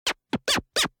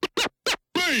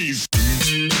bass.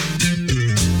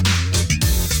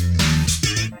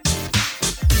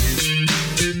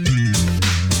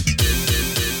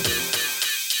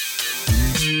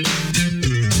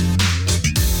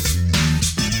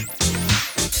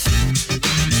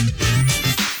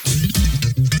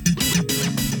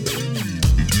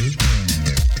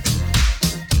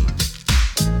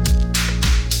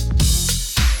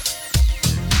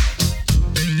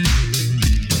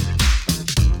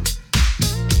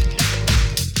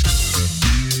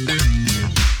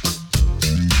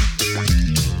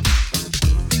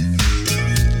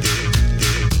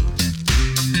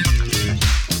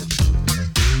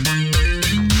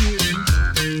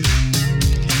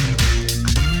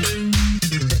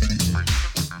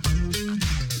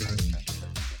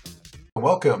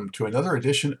 Welcome to another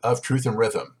edition of Truth and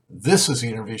Rhythm. This is the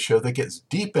interview show that gets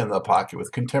deep in the pocket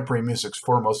with contemporary music's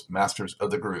foremost masters of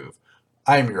the groove.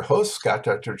 I am your host, Scott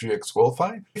Dr. GX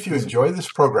Goldfine. If you enjoy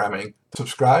this programming,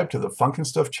 subscribe to the Funk and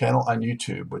Stuff channel on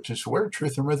YouTube, which is where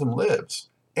Truth and Rhythm lives,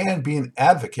 and be an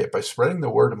advocate by spreading the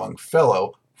word among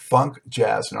fellow funk,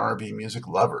 jazz, and R&B music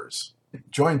lovers.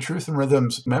 Join Truth and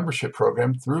Rhythm's membership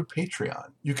program through Patreon.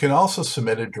 You can also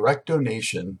submit a direct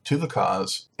donation to the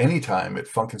cause anytime at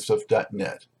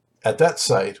funkandstuff.net. At that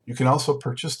site, you can also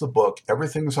purchase the book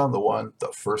Everything's on the One, The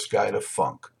First Guide of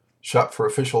Funk. Shop for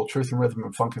official Truth and Rhythm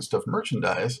and Funk and Stuff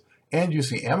merchandise, and use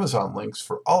the Amazon links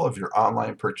for all of your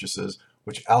online purchases,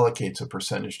 which allocates a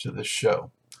percentage to this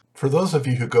show. For those of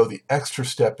you who go the extra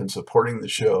step in supporting the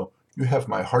show, you have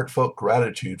my heartfelt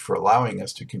gratitude for allowing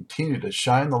us to continue to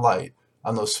shine the light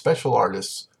on those special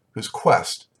artists whose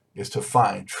quest is to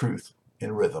find truth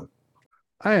in rhythm.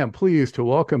 I am pleased to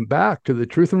welcome back to the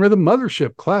Truth and Rhythm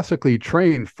Mothership classically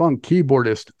trained funk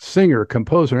keyboardist, singer,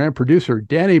 composer, and producer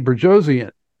Danny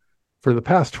Bedrosian. For the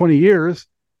past 20 years,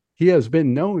 he has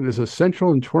been known as a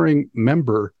central and touring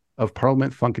member of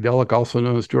Parliament Funkadelic, also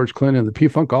known as George Clinton and the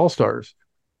P-Funk All-Stars.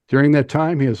 During that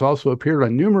time, he has also appeared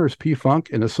on numerous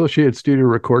P-Funk and associated studio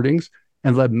recordings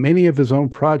and led many of his own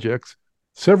projects,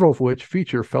 several of which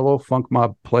feature fellow Funk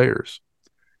Mob players.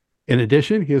 In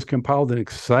addition, he has compiled an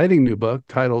exciting new book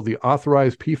titled The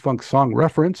Authorized P-Funk Song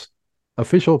Reference,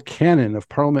 Official Canon of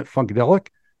Parliament Funkadelic,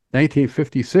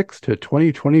 1956 to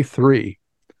 2023.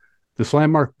 This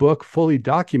landmark book fully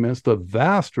documents the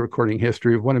vast recording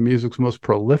history of one of music's most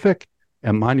prolific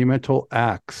and monumental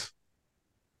acts.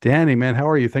 Danny, man, how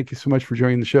are you? Thank you so much for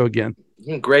joining the show again.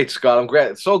 Great, Scott. I'm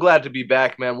great. So glad to be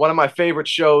back, man. One of my favorite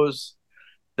shows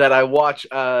that I watch.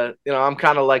 I'm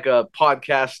kind of like a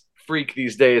podcast freak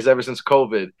these days ever since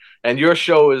COVID. And your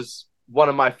show is one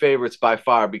of my favorites by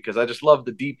far because I just love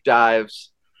the deep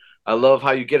dives. I love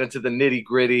how you get into the nitty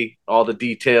gritty, all the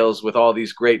details with all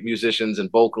these great musicians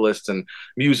and vocalists and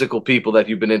musical people that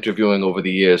you've been interviewing over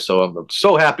the years. So I'm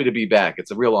so happy to be back.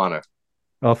 It's a real honor.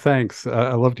 Well, thanks.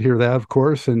 I love to hear that, of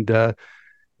course. And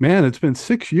man, it's been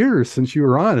 6 years since you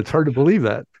were on. It's hard to believe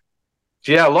that.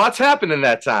 Yeah, lots happened in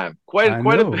that time. Quite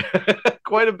a bit.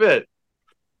 Quite a bit.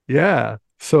 Yeah.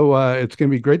 So it's going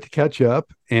to be great to catch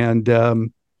up. And, I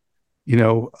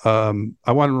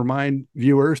want to remind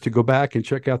viewers to go back and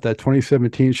check out that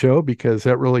 2017 show because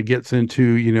that really gets into,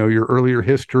 your earlier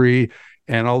history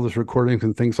and all those recordings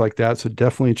and things like that. So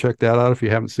definitely check that out if you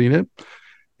haven't seen it.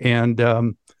 And,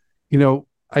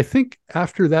 I think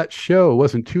after that show, it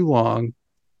wasn't too long,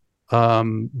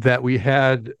 that we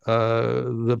had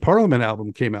the Parliament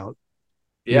album came out.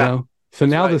 Yeah. So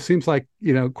now this seems like,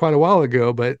 quite a while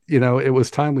ago, but, it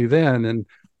was timely then.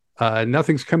 And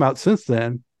nothing's come out since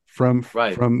then from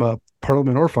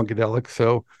Parliament or Funkadelic.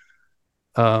 So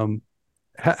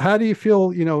how do you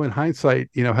feel, in hindsight,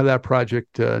 how that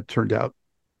project turned out?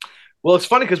 Well, it's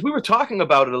funny because we were talking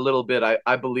about it a little bit,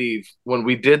 I believe, when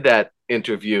we did that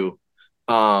interview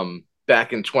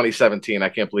back in 2017. I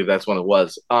can't believe that's when it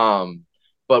was.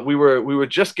 But we were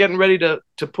just getting ready to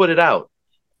put it out.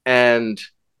 And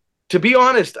to be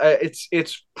honest,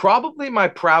 it's probably my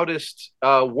proudest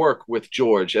work with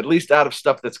George, at least out of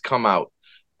stuff that's come out,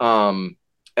 and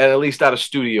at least out of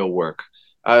studio work.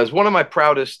 It's one of my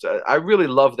proudest. I really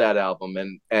love that album,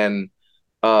 and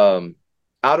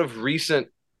out of recent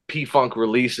P-Funk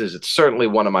releases, it's certainly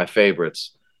one of my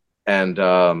favorites. And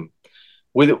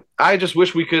I just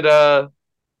wish we could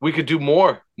do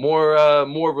more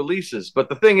releases. But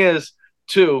the thing is,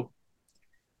 too.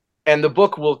 And the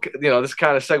book will, this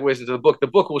kind of segues into the book. The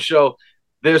book will show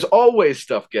there's always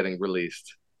stuff getting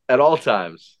released at all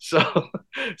times.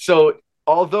 So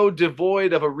although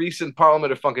devoid of a recent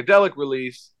Parliament or Funkadelic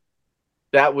release,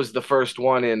 that was the first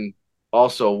one in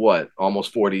also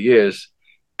almost 40 years.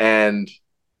 And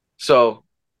so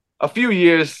a few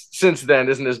years since then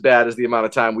isn't as bad as the amount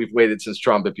of time we've waited since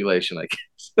Trombipulation, I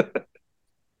guess.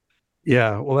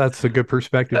 Yeah, well, that's a good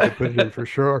perspective to put it in for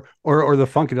sure. Or the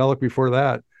Funkadelic before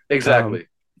that. Um, Exactly.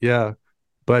 yeah.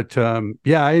 But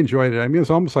yeah, I enjoyed it. I mean, it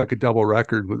was almost like a double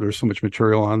record. There's so much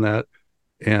material on that.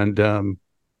 And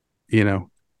you know,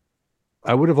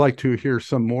 I would have liked to hear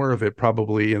some more of it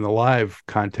probably in the live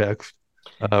context.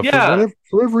 Yeah,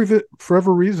 For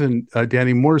whatever reason,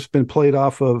 Danny Moore's been played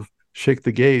off of Shake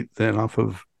the Gate than off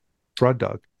of Fraud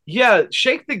Dog. yeah.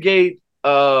 Shake the Gate.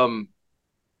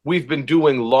 We've been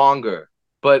doing longer,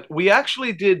 but we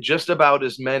actually did just about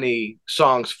as many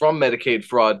songs from Medicaid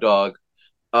Fraud Dog,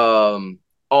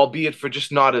 albeit for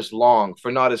just not as long,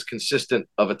 for not as consistent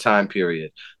of a time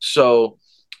period. So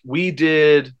we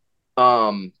did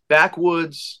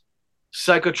Backwoods,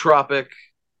 Psychotropic,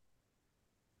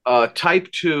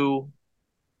 Type 2,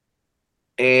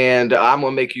 and I'm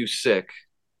Gonna Make You Sick.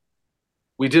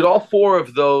 We did all four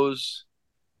of those.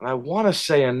 And I want to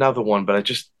say another one, but it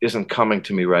just isn't coming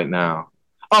to me right now.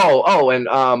 And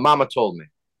Mama Told Me.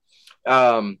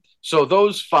 So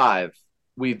those five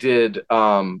we did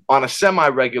on a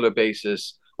semi-regular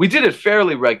basis. We did it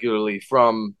fairly regularly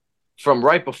from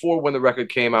right before when the record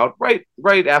came out, right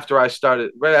after I started,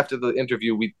 right after the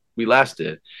interview we last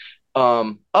did,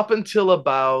 up until up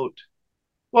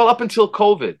until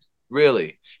COVID,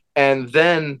 really, and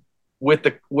then with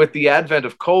the advent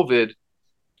of COVID,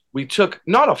 we took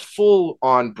not a full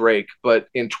on break, but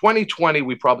in 2020,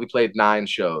 we probably played 9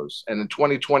 shows. And in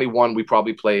 2021, we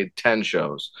probably played 10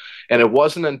 shows. And it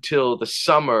wasn't until the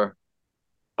summer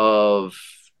of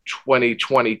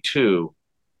 2022,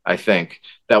 I think,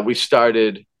 that we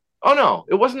started. Oh, no,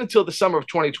 it wasn't until the summer of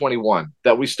 2021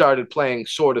 that we started playing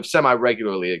sort of semi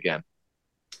regularly again.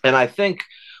 And I think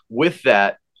with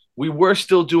that, we were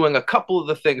still doing a couple of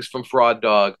the things from Fraud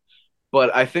Dog,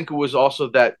 but I think it was also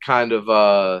that kind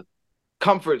of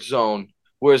comfort zone.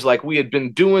 Whereas like we had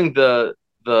been doing the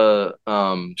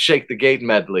Shake the Gate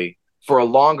medley for a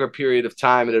longer period of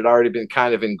time, and it had already been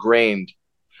kind of ingrained.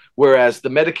 Whereas the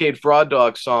Medicaid Fraud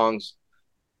Dog songs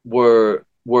were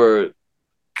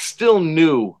still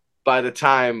new by the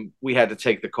time we had to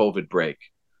take the COVID break.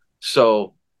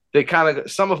 So they kind of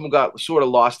some of them got sort of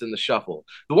lost in the shuffle.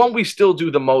 The one we still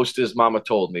do the most is Mama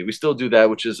Told Me. We still do that,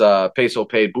 which is Peso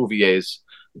Paid Bouvier's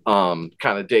kind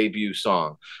of debut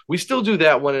song. We still do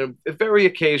that one, and very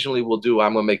occasionally we'll do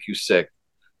I'm Gonna Make You Sick.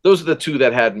 Those are the two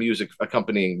that had music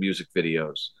accompanying music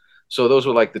videos. So those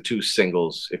were like the two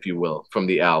singles, if you will, from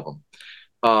the album.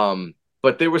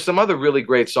 But there were some other really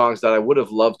great songs that I would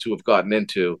have loved to have gotten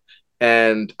into.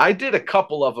 And I did a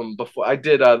couple of them before. I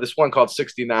did this one called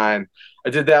 69. I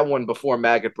did that one before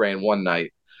Maggot Brain one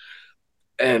night.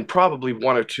 And probably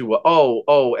one or two.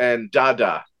 And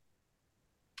Dada.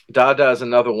 Dada is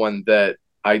another one that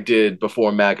I did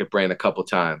before Maggot Brain a couple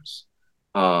times.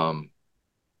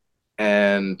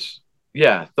 And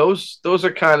yeah, those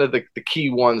are kind of the key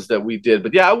ones that we did.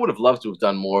 But yeah, I would have loved to have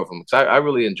done more of them because I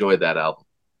really enjoyed that album.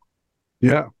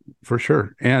 Yeah, for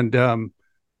sure. And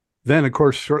then, of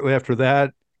course, shortly after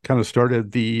that, kind of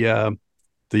started the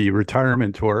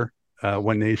retirement tour,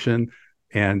 One Nation,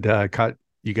 and caught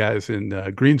you guys in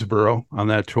Greensboro on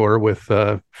that tour with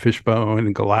Fishbone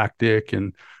and Galactic,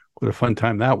 and what a fun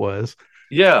time that was.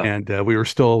 Yeah. And we were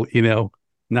still,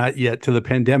 not yet to the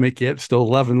pandemic yet, still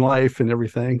loving life and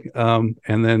everything. And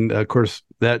then, of course,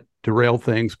 that derailed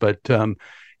things. But,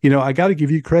 I got to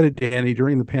give you credit, Danny,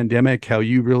 during the pandemic, how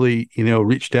you really,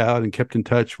 reached out and kept in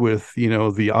touch with,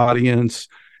 the audience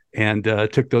and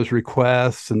took those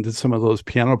requests and did some of those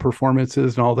piano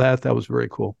performances and all that. That was very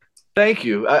cool. Thank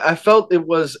you. I felt it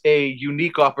was a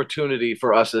unique opportunity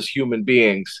for us as human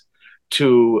beings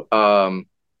to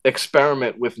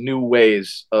experiment with new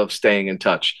ways of staying in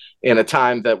touch in a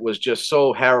time that was just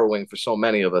so harrowing for so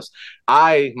many of us.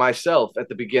 I myself, at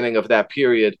the beginning of that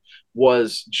period,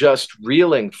 was just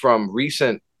reeling from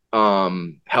recent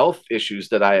health issues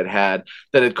that I had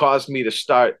that had caused me to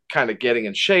start kind of getting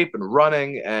in shape and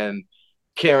running and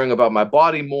caring about my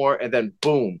body more. And then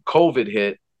boom, COVID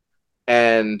hit.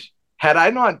 And had I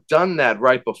not done that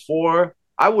right before,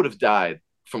 I would have died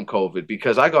from COVID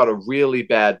because I got a really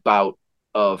bad bout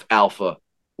of alpha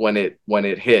when it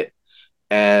hit.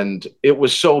 And it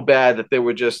was so bad that there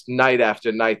were just night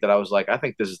after night that I was like, I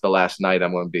think this is the last night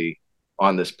I'm going to be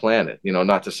on this planet.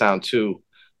 Not to sound too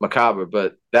macabre,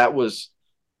 but that was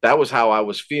how I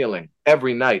was feeling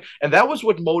every night. And that was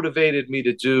what motivated me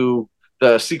to do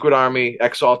the Secret Army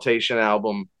Exaltation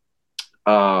album.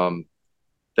 That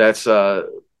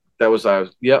was our,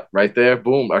 yep, right there,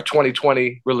 boom, our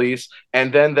 2020 release.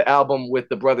 And then the album with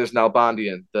the brothers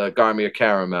Nalbandian, the Garmier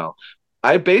Caramel.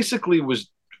 I basically was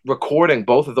recording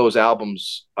both of those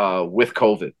albums with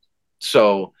COVID.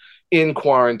 So in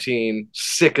quarantine,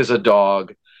 sick as a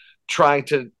dog, trying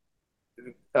to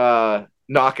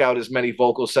knock out as many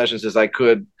vocal sessions as I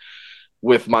could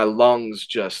with my lungs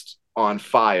just on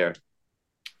fire.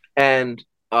 And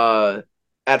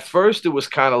at first, it was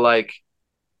kind of like,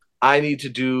 I need to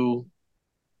do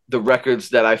the records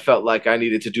that I felt like I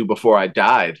needed to do before I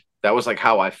died. That was like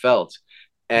how I felt.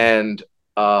 And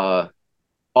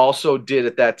also did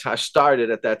at that time, started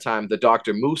at that time, the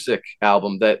Dr. Music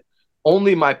album that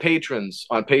only my patrons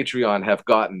on Patreon have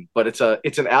gotten, but it's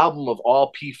an album of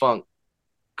all P-Funk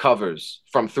covers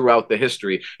from throughout the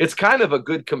history. It's kind of a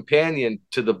good companion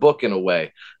to the book in a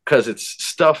way, because it's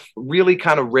stuff, really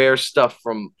kind of rare stuff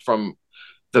from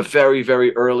the very,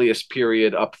 very earliest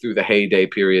period up through the heyday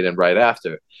period and right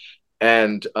after.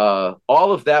 And all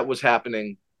of that was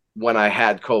happening when I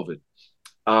had COVID.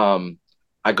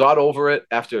 I got over it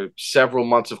after several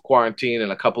months of quarantine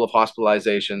and a couple of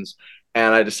hospitalizations,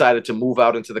 and I decided to move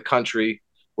out into the country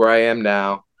where I am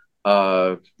now,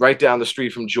 right down the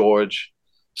street from George,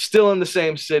 still in the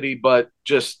same city, but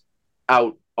just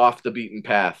out off the beaten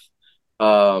path.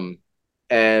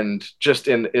 And just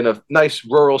in a nice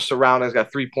rural surroundings,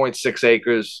 got 3.6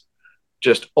 acres,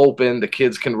 just open. The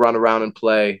kids can run around and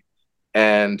play.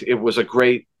 And it was a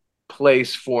great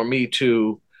place for me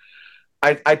to,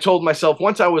 I told myself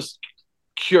once I was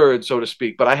cured, so to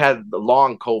speak, but I had the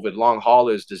long COVID, long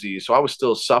haulers disease. So I was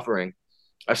still suffering.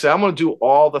 I said, I'm going to do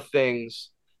all the things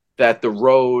that the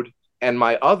road and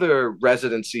my other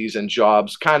residencies and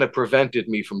jobs kind of prevented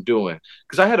me from doing.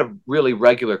 Because I had a really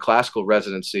regular classical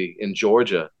residency in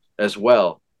Georgia as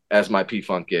well as my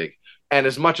P-Funk gig. And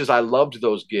as much as I loved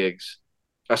those gigs,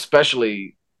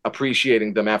 especially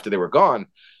appreciating them after they were gone,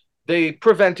 they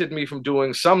prevented me from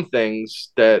doing some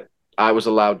things that I was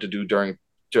allowed to do during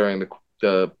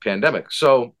the pandemic.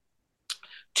 So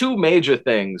two major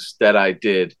things that I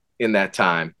did in that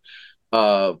time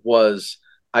was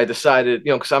I decided,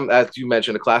 because I'm, as you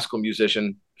mentioned, a classical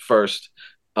musician first.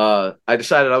 I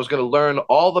decided I was going to learn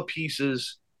all the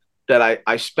pieces that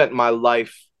I spent my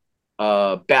life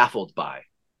baffled by,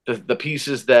 the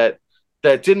pieces that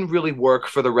didn't really work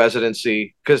for the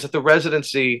residency, because at the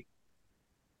residency,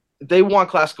 they want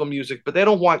classical music, but they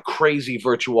don't want crazy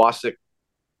virtuosic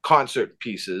concert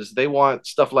pieces. They want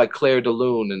stuff like Clair de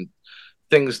Lune and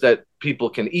things that people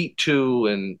can eat to,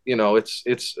 and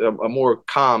it's a more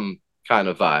calm kind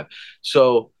of vibe.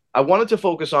 So I wanted to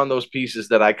focus on those pieces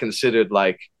that I considered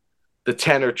like the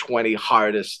 10 or 20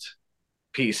 hardest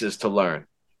pieces to learn,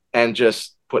 and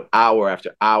just put hour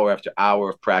after hour after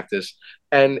hour of practice,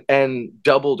 and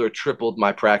doubled or tripled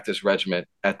my practice regimen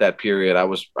at that period. I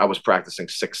was practicing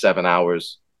 6-7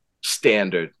 hours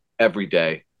standard every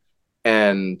day.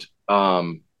 And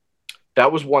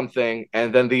that was one thing.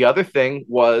 And then the other thing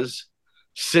was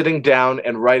sitting down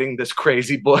and writing this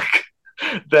crazy book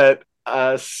that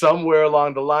somewhere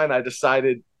along the line I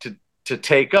decided to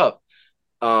take up.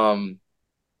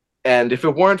 And if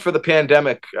it weren't for the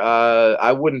pandemic,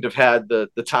 I wouldn't have had the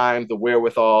time, the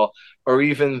wherewithal, or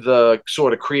even the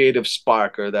sort of creative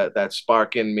spark, or that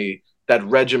spark in me, that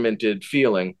regimented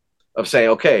feeling of saying,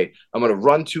 okay, I'm going to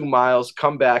run 2 miles,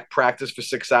 come back, practice for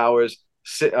 6 hours,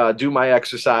 do my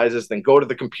exercises, then go to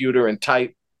the computer and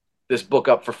type this book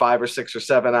up for 5 or 6 or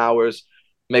 7 hours,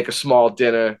 make a small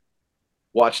dinner,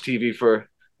 watch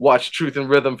Truth and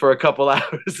Rhythm for a couple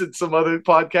hours and some other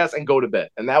podcasts, and go to bed.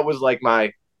 And that was like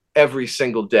my every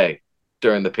single day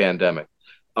during the pandemic.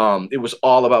 It was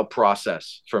all about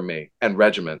process for me and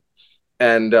regiment.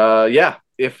 And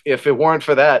if it weren't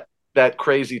for that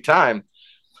crazy time,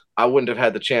 I wouldn't have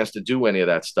had the chance to do any of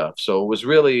that stuff. So it was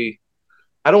really,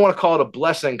 I don't want to call it a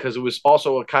blessing, because it was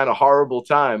also a kind of horrible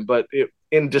time, but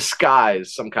in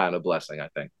disguise, some kind of blessing, I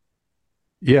think.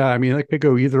 Yeah, I mean, it could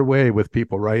go either way with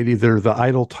people, right? Either the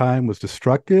idle time was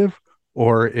destructive,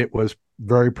 or it was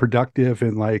very productive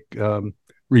and like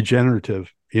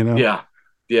regenerative, Yeah.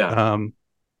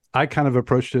 I kind of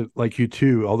approached it like you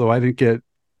too, although I didn't get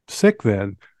sick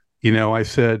then. I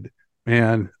said,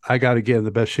 man, I got to get in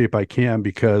the best shape I can,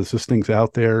 because this thing's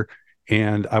out there,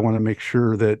 and I want to make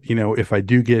sure that, if I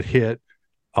do get hit,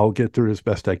 I'll get through it as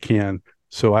best I can.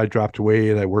 So I dropped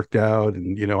weight, I worked out,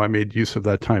 and, I made use of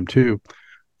that time too.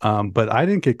 But I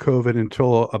didn't get COVID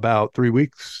until about 4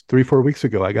 weeks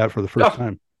ago. I got it for the first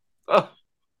time. But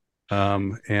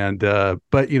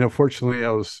fortunately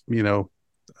I was,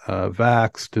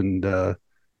 vaxxed and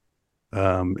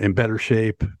in better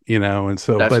shape, and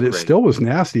so, That's but great. It still was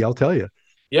nasty, I'll tell you.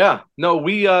 Yeah, no,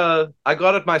 I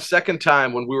got it my second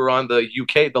time when we were on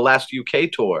the last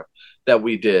UK tour that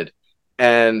we did,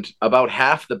 and about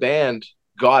half the band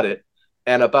got it,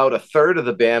 and about a third of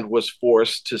the band was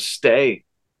forced to stay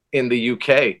in the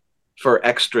UK for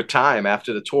extra time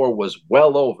after the tour was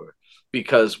well over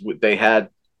because they had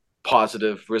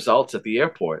positive results at the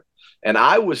airport. And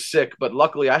I was sick, but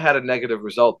luckily I had a negative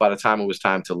result by the time it was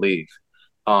time to leave.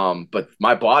 But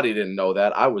my body didn't know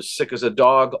that. I was sick as a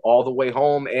dog all the way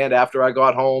home and after I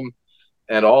got home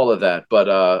and all of that. But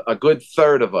a good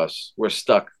third of us were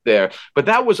stuck there. But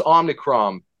that was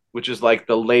Omicron, which is like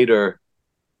the later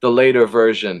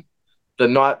version, the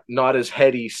not as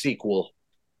heady sequel,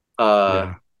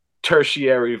 Yeah.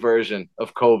 tertiary version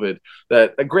of COVID.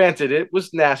 That granted, it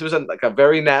was nasty. It was like a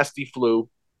very nasty flu,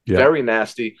 Yeah. very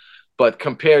nasty. But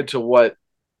compared to what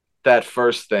that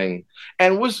first thing,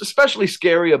 and was especially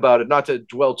scary about it, not to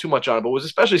dwell too much on it, but was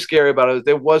especially scary about it,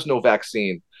 there was no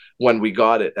vaccine when we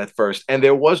got it at first. And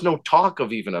there was no talk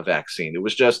of even a vaccine. It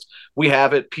was just, we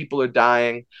have it, people are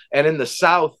dying. And in the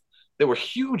South, there were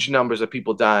huge numbers of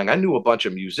people dying. I knew a bunch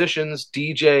of musicians,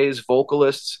 DJs,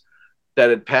 vocalists that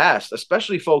had passed,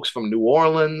 especially folks from New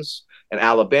Orleans and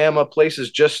Alabama, places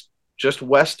just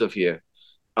west of here.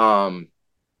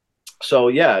 So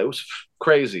yeah, it was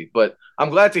crazy, but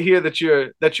I'm glad to hear that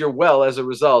you're well as a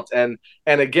result. And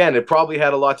again, it probably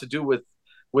had a lot to do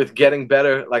with getting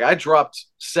better. Like I dropped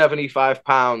 75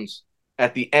 pounds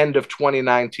at the end of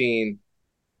 2019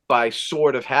 by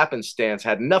sort of happenstance,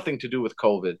 had nothing to do with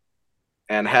COVID.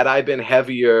 And had I been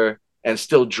heavier and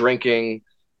still drinking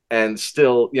and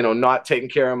still, not taking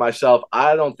care of myself,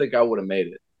 I don't think I would have made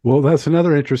it. Well, that's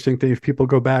another interesting thing. If people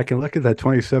go back and look at that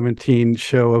 2017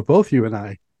 show of both you and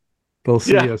I, they'll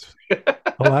see us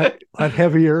a lot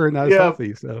heavier and not as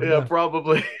healthy. So yeah,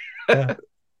 probably. Yeah.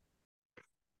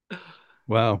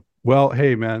 Wow. Well,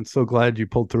 hey man, so glad you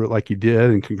pulled through it like you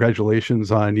did, and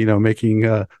congratulations on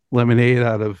making lemonade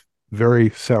out of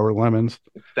very sour lemons.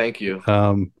 Thank you.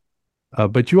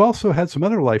 But you also had some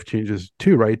other life changes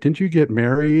too, right? Didn't you get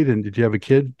married and did you have a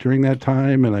kid during that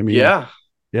time? And I mean, yeah.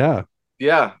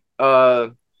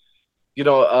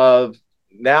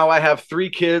 Now I have 3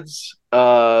 kids.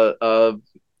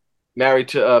 Married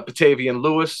to Batavian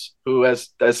Lewis, who, as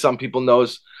some people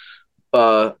knows,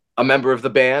 a member of the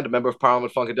band, a member of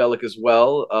Parliament Funkadelic as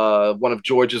well. One of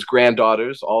George's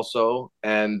granddaughters, also,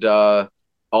 and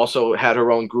also had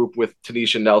her own group with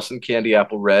Tanisha Nelson, Candy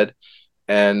Apple Red,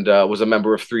 and was a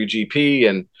member of 3GP,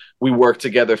 and we worked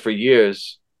together for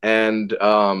years. And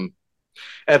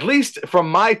at least from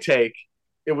my take,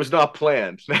 it was not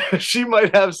planned. She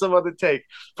might have some other take.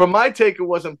 From my take, it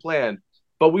wasn't planned.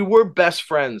 But we were best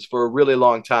friends for a really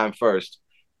long time first.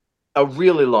 A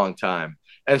really long time.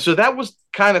 And so that was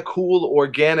kind of cool,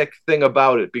 organic thing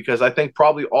about it, because I think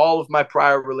probably all of my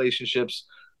prior relationships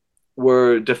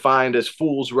were defined as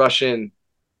fools rush in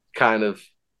kind of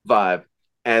vibe.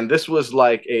 And this was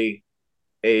like a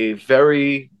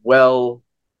very well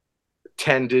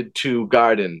tended to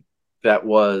garden that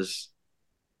was,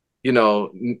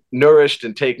 nourished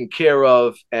and taken care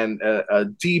of, and a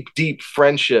deep, deep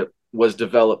friendship was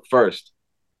developed first.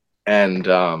 And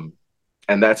so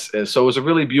it was a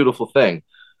really beautiful thing.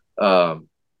 Like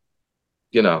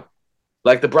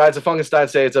the Brides of Funkenstein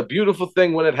say, it's a beautiful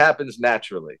thing when it happens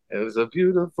naturally. It was a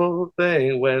beautiful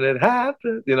thing when it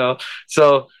happened,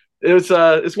 So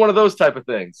it's one of those type of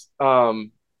things.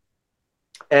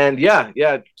 And yeah,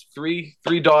 3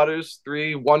 daughters,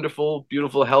 3 wonderful,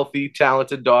 beautiful, healthy,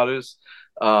 talented daughters.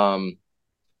 And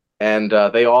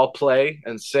they all play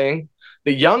and sing.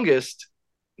 The youngest,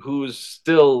 who's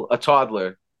still a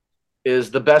toddler, is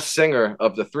the best singer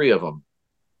of the 3 of them.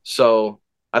 So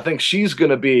I think she's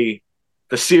going to be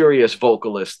the serious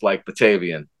vocalist like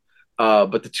Batavian.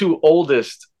 But the 2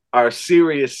 oldest are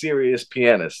serious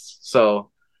pianists. So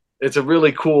it's a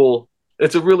really cool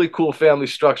family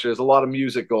structure. There's a lot of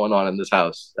music going on in this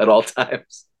house at all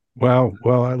times. Wow.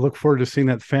 Well, I look forward to seeing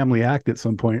that family act at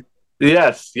some point.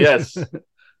 Yes.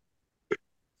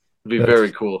 Be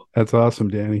very cool. That's awesome,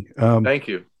 Danny. Thank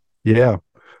you. Yeah.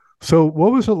 So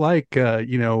what was it like,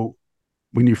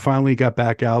 when you finally got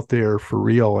back out there for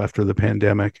real after the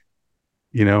pandemic,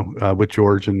 with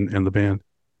George and the band?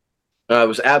 It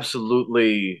was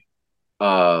absolutely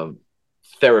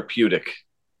therapeutic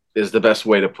is the best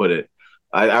way to put it.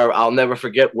 I'll never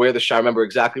forget where the show, I remember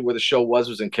exactly where the show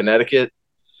was in Connecticut.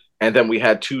 And then we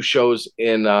had 2 shows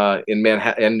in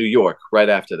Manhattan and New York right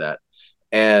after that.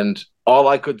 And all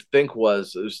I could think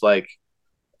was, it was like,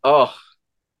 oh,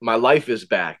 my life is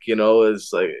back.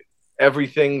 It's like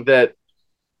everything that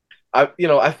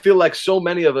I feel like so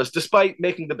many of us, despite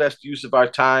making the best use of our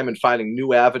time and finding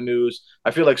new avenues,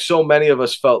 I feel like so many of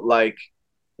us felt like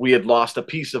we had lost a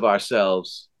piece of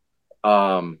ourselves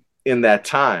in that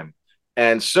time.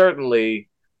 And certainly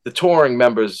the touring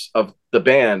members of the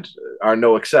band are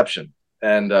no exception.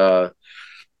 And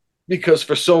because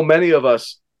for so many of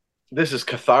us, this is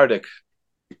cathartic.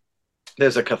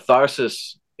 There's a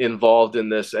catharsis involved in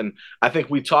this. And I think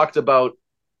we talked about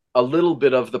a little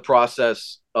bit of the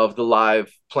process of the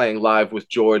playing live with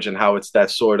George, and how it's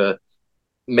that sort of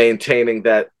maintaining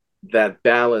that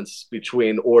balance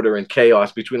between order and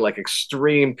chaos, between like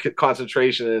extreme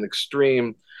concentration and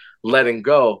extreme letting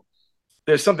go.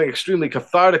 There's something extremely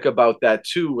cathartic about that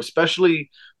too,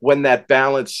 especially when that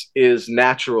balance is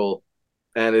natural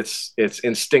and it's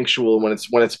instinctual, when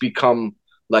it's become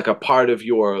like a part of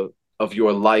your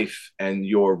life and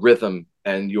your rhythm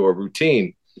and your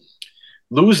routine.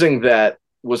 Losing that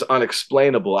was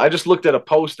unexplainable. I just looked at a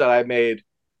post that I made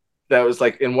that was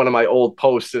like in one of my old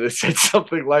posts, and it said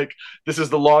something like, "This is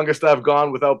the longest I've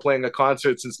gone without playing a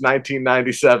concert since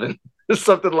 1997."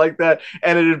 Something like that.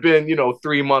 And it had been,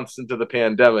 3 months into the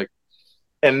pandemic.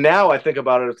 And now I think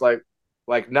about it, it's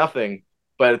like nothing.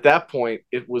 But at that point,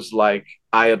 it was like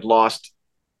I had lost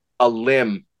a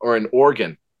limb or an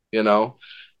organ,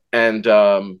 and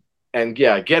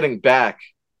yeah, getting back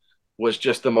was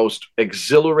just the most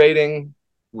exhilarating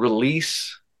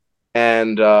release,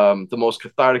 and the most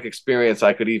cathartic experience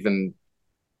I could even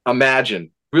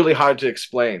imagine. Really hard to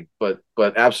explain, but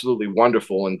absolutely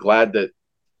wonderful, and glad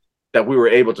that we were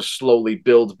able to slowly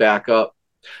build back up.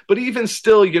 But even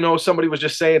still, somebody was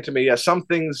just saying to me, yeah, some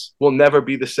things will never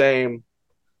be the same.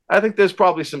 I think there's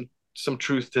probably some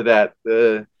truth to that.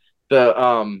 The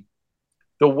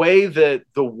way that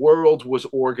the world was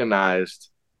organized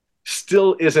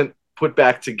still isn't put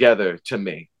back together to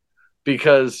me,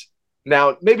 because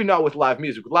now, maybe not with live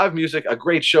music. With live music, a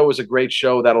great show is a great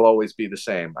show. That'll always be the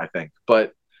same, I think.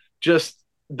 But just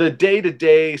the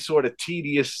day-to-day sort of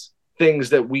tedious things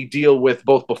that we deal with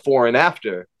both before and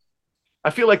after,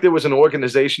 I feel like there was an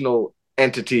organizational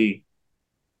entity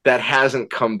that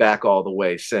hasn't come back all the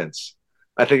way since.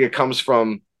 I think it comes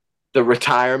from the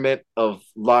retirement of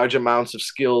large amounts of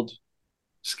skilled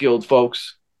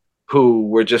folks who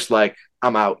were just like,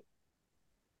 I'm out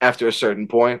after a certain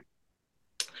point.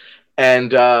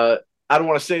 And I don't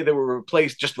want to say they were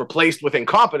replaced with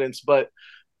incompetence, but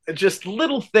just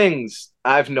little things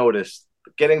I've noticed: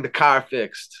 getting the car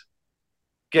fixed,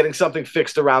 getting something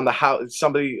fixed around the house,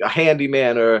 a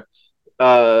handyman, or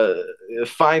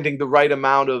finding the right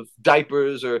amount of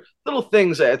diapers, or little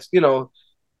things that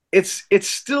it's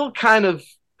still kind of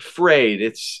frayed.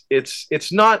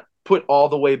 It's not put all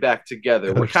the way back together.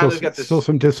 Yeah, We kind of got this, still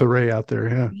some disarray out there.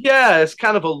 Yeah. yeah, it's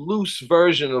kind of a loose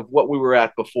version of what we were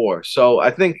at before. So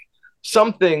I think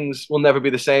some things will never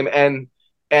be the same, and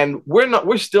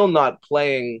we're still not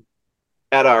playing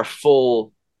at our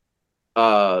full. We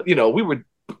were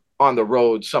on the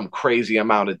road some crazy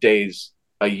amount of days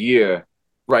a year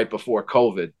right before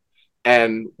COVID,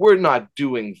 and we're not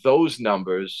doing those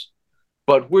numbers,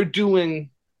 but we're doing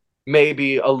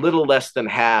maybe a little less than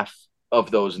half of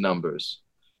those numbers,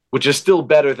 which is still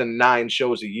better than 9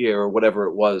 shows a year or whatever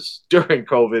it was during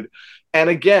COVID. And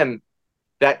again,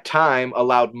 that time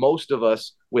allowed most of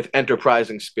us with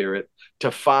enterprising spirit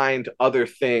to find other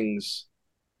things,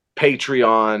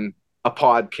 Patreon, a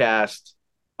podcast,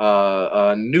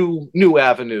 new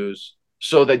avenues,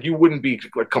 so that you wouldn't be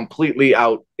completely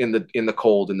out in the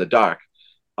cold, in the dark.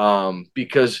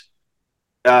 Because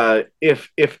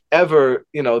if ever,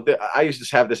 I used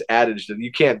to have this adage that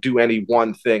you can't do any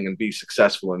one thing and be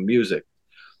successful in music.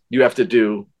 You have to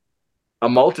do a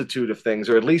multitude of things,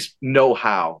 or at least know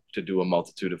how to do a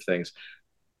multitude of things.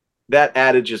 That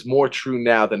adage is more true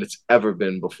now than it's ever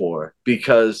been before,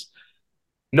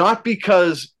 not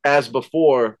because as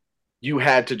before you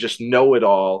had to just know it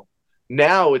all.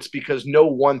 Now it's because no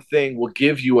one thing will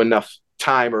give you enough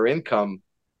time or income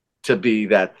to be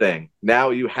that thing. Now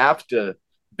you have to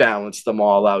balance them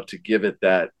all out to give it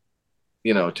that,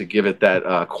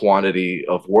 quantity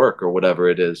of work or whatever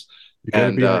it is. You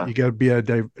gotta be a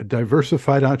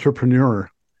diversified entrepreneur.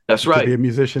 That's right. To be a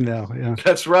musician now. Yeah.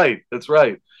 That's right.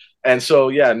 And so,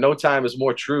 yeah, no time is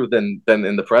more true than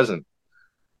in the present.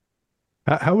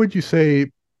 How would you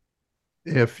say,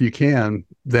 if you can,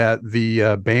 that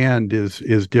the band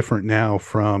is different now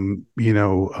from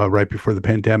right before the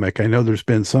pandemic? I know there's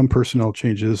been some personnel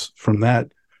changes from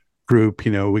that group.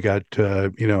 We got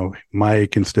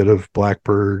Mike instead of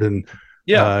Blackbird, and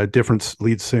different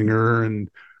lead singer, and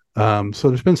so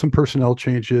there's been some personnel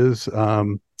changes.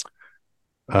 The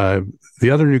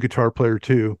other new guitar player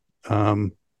too.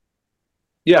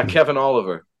 Kevin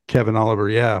Oliver.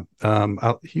 Yeah.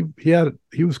 He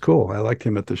was cool. I liked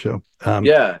him at the show.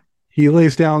 Yeah. He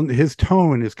lays down his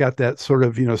tone. It's got that sort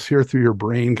of, sear through your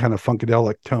brain kind of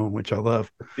funkadelic tone, which I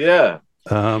love. Yeah.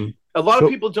 a lot of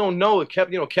people don't know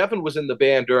Kevin was in the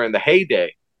band during the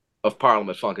heyday of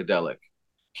Parliament Funkadelic.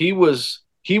 He was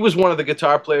one of the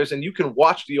guitar players, and you can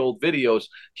watch the old videos.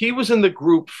 He was in the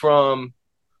group from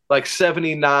like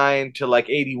 79 to like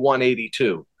 81,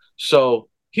 82. So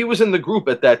he was in the group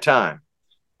at that time.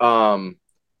 Um,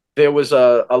 there was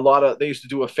a lot of, they used to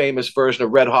do a famous version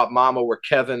of Red Hot Mama where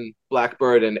Kevin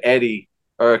Blackbird and Eddie,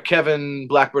 or Kevin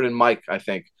Blackbird and Mike, I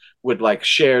think, would like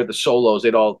share the solos.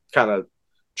 They'd all kind of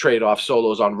trade off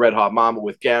solos on Red Hot Mama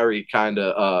with Gary kind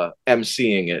of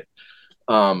emceeing it.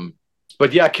 Um,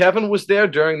 but yeah, Kevin was there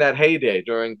during that heyday,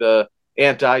 during the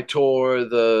Anti Tour,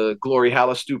 the Glory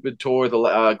Halla Stupid Tour,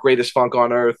 the Greatest Funk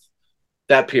on Earth,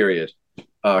 that period.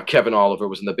 Kevin Oliver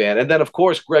was in the band, and then of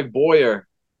course Greg Boyer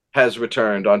has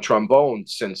returned on trombone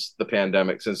since the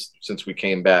pandemic, since we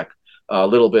came back a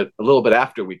little bit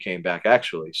after we came back,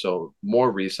 actually. So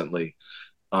more recently,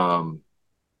 and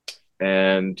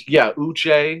yeah,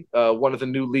 Uche, one of the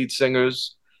new lead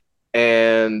singers,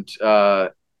 and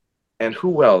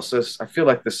who else? I feel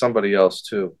like there's somebody else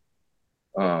too.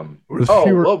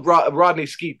 Rodney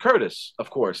Skeet Curtis, of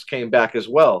course, came back as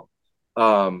well,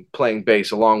 playing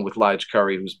bass along with Lige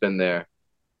Curry, who's been there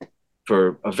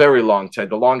for a very long time,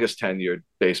 the longest tenured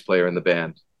bass player in the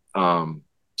band.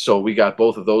 So we got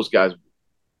both of those guys.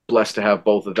 Blessed to have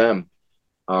both of them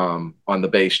on the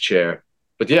bass chair.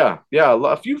 But yeah,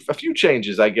 a few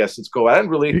changes, I guess. Let's go. I didn't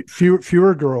really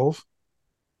fewer girls.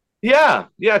 Yeah,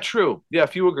 true. Yeah,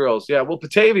 fewer girls. Yeah, well,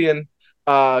 Patavian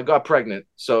got pregnant,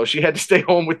 so she had to stay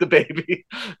home with the baby.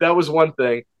 That was one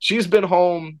thing. She's been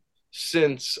home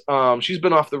since she's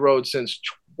been off the road since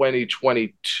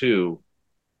 2022.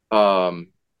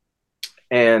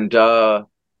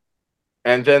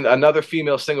 And then another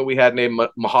female singer we had named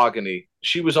Mahogany.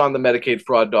 She was on the Medicaid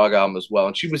Fraud Dog album as well,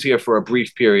 and she was here for a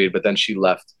brief period, but then she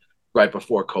left right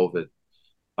before COVID.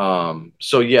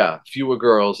 So yeah, fewer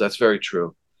girls. That's very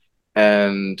true.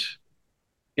 And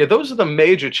yeah, those are the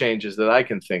major changes that I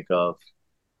can think of.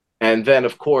 And then,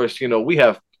 of course, we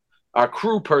have our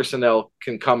crew personnel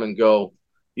can come and go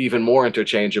even more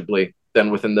interchangeably than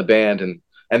within the band,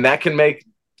 and that can make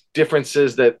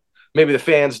differences that maybe the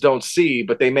fans don't see,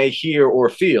 but they may hear or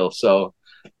feel. So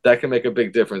that can make a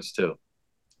big difference too.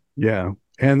 Yeah.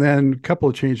 And then a couple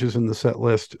of changes in the set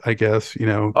list, I guess,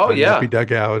 Oh yeah. Nappy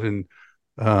Dugout. And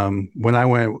when I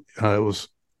went, it was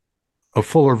a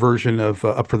fuller version of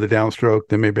Up for the Downstroke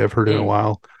than maybe I've heard in a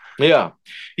while. Yeah.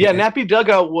 Nappy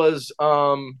Dugout was,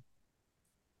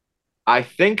 I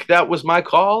think that was my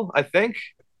call. I think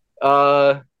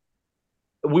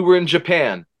we were in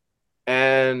Japan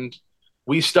and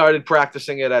we started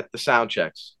practicing it at the sound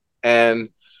checks. And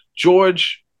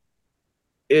George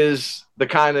is the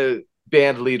kind of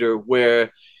band leader where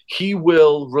he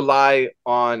will rely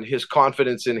on his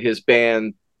confidence in his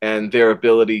band and their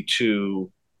ability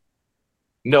to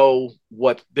know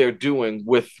what they're doing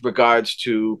with regards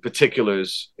to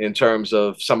particulars in terms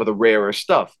of some of the rarer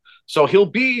stuff. So he'll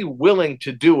be willing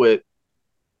to do it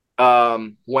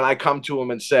when I come to him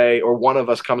and say, or one of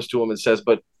us comes to him and says,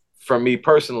 but for me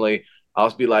personally,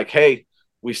 I'll be like, hey,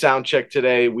 we sound checked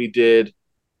today. We did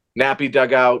Nappy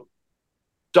Dugout,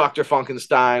 Dr.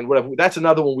 Funkenstein, whatever. That's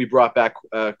another one we brought back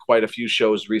quite a few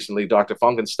shows recently, Dr.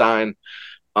 Funkenstein.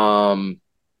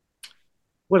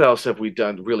 What else have we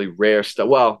done? Really rare stuff.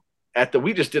 Well,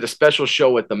 we just did a special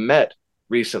show at the Met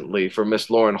recently for Miss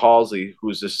Lauren Halsey,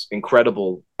 who's this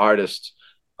incredible artist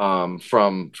from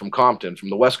Compton, from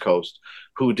the West Coast,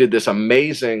 who did this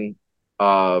amazing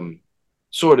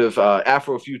sort of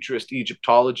Afrofuturist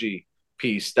Egyptology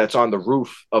piece that's on the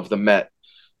roof of the Met.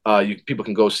 People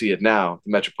can go see it now,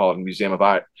 the Metropolitan Museum of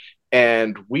Art.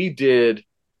 And we did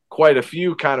quite a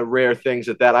few kind of rare things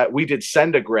at that. We did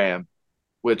Sendagram,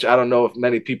 which I don't know if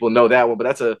many people know that one, but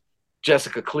that's a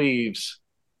Jessica Cleaves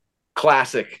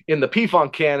classic in the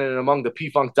P-Funk canon and among the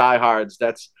P-Funk diehards.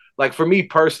 That's, like, for me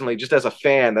personally, just as a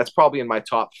fan, that's probably in my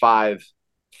top 5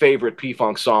 favorite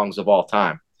P-Funk songs of all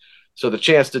time. So the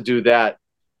chance to do that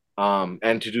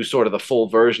and to do sort of the full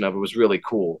version of it was really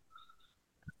cool.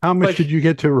 How much did you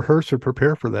get to rehearse or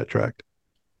prepare for that track?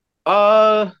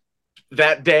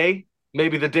 That day,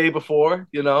 maybe the day before,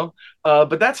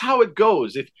 but that's how it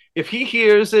goes. If he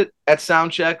hears it at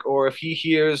soundcheck, or if he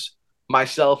hears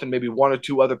myself and maybe one or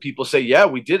two other people say, yeah,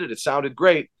 we did it, it sounded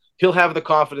great, he'll have the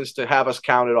confidence to have us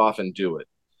count it off and do it.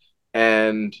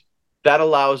 And that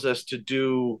allows us to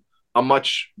do a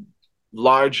much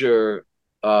larger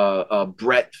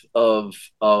breadth of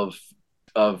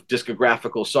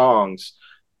discographical songs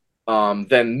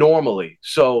than normally.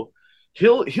 So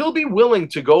he'll be willing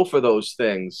to go for those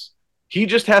things. He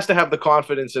just has to have the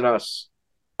confidence in us.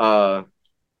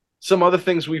 Some other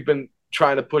things we've been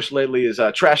trying to push lately is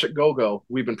Trash It Go Go.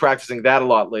 We've been practicing that a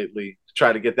lot lately to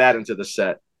try to get that into the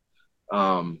set.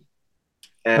 And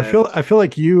I feel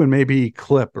like you and maybe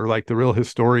Clip are like the real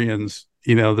historians,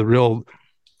 the real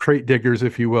crate diggers,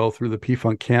 if you will, through the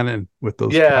P-Funk canon with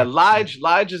those yeah, tracks.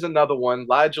 Lige is another one.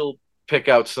 Lige will pick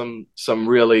out some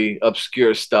really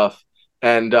obscure stuff,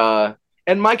 and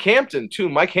Mike Hampton too.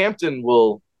 Mike Hampton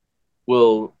will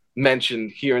mention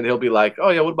here, and he'll be like, "Oh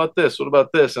yeah, what about this? What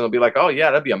about this?" And he'll be like, "Oh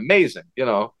yeah, that'd be amazing,"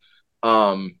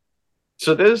 Um,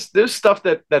 so there's stuff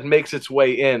that makes its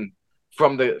way in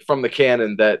from the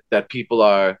canon that people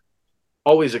are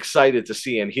always excited to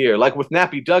see and hear. Like with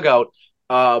Nappy Dugout,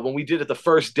 when we did it the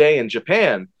first day in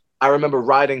Japan, I remember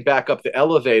riding back up the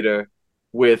elevator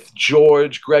with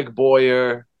George, Greg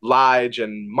Boyer, Lige,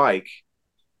 and Mike,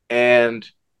 and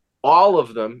all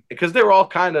of them, because they're all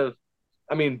kind of,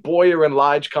 I mean, Boyer and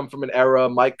Lige come from an era,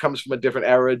 Mike comes from a different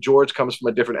era, George comes from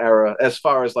a different era, as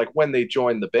far as like when they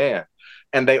joined the band.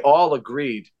 And they all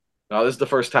agreed, no, this is the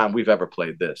first time we've ever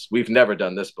played this. We've never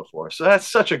done this before. So that's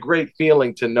such a great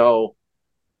feeling to know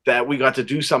that we got to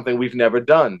do something we've never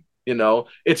done.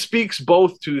 It speaks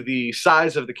both to the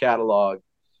size of the catalog,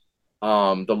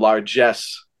 the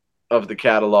largesse of the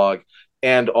catalog,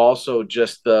 and also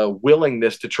just the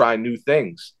willingness to try new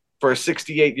things. For a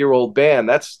 68-year-old band,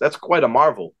 that's quite a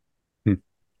marvel.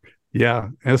 Yeah,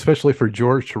 and especially for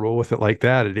George to roll with it like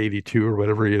that at 82 or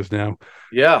whatever he is now.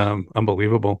 Yeah.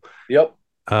 Unbelievable. Yep.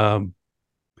 Yeah,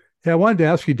 I wanted to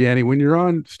ask you, Danny, when you're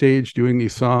on stage doing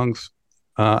these songs,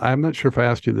 I'm not sure if I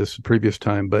asked you this the previous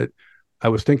time, but I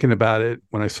was thinking about it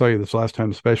when I saw you this last time,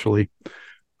 especially.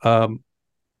 To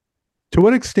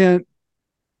what extent,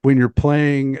 when you're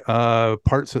playing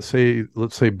parts that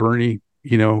let's say Bernie,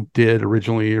 did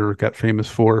originally or got famous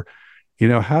for,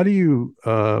 how do you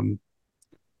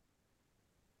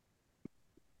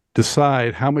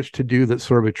decide how much to do that's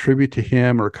sort of a tribute to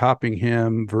him or copying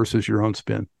him versus your own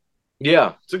spin?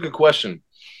 Yeah, it's a good question.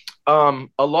 A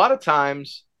lot of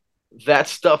times that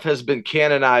stuff has been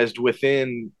canonized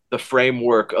within the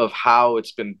framework of how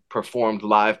it's been performed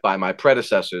live by my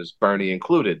predecessors, Bernie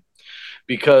included,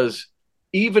 because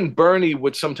even Bernie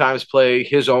would sometimes play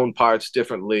his own parts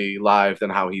differently live than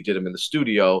how he did them in the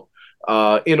studio,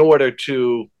 in order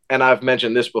to, and I've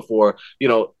mentioned this before,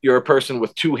 you're a person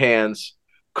with two hands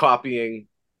copying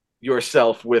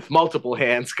yourself with multiple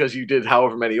hands because you did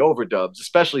however many overdubs,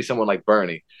 especially someone like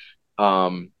Bernie.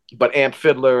 But Amp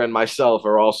Fiddler and myself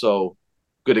are also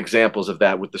good examples of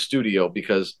that with the studio,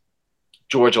 because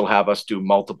George will have us do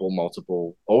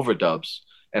multiple overdubs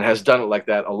and has done it like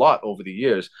that a lot over the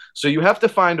years. So you have to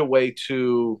find a way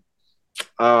to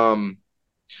do a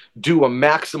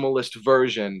maximalist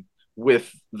version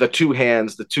with the two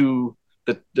hands, the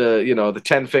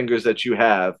 10 fingers that you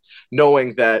have,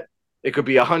 knowing that it could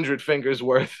be 100 fingers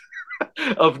worth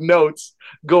of notes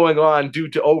going on due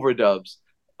to overdubs.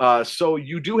 So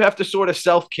you do have to sort of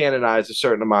self-canonize a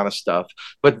certain amount of stuff.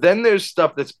 But then there's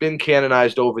stuff that's been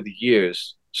canonized over the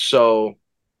years. So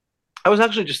I was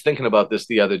actually just thinking about this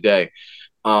the other day.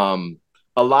 A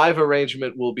live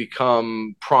arrangement will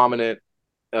become prominent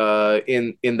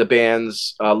in the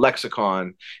band's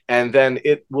lexicon, and then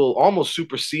it will almost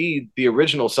supersede the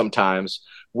original sometimes,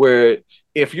 where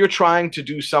if you're trying to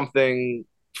do something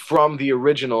from the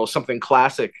original, something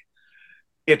classic,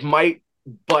 it might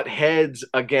butt heads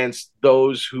against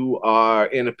those who are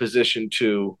in a position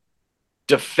to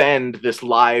defend this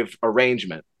live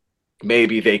arrangement.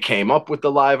 Maybe they came up with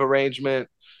the live arrangement.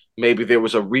 Maybe there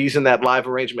was a reason that live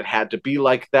arrangement had to be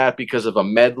like that because of a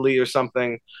medley or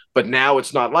something, but now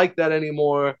it's not like that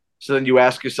anymore. So then you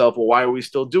ask yourself, well, why are we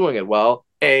still doing it? Well,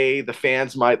 A, the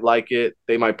fans might like it,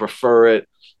 they might prefer it,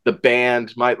 the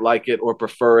band might like it or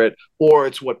prefer it, or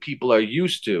it's what people are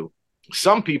used to.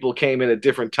 Some people came in at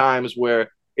different times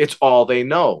where it's all they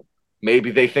know.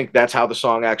 Maybe they think that's how the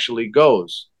song actually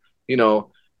goes.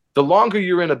 The longer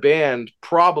you're in a band,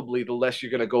 probably the less you're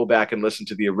going to go back and listen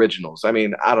to the originals. I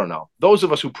mean, I don't know. Those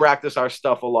of us who practice our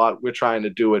stuff a lot, we're trying to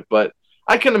do it, but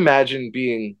I can imagine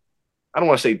being, I don't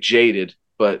want to say jaded,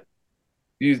 but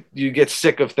you get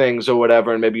sick of things or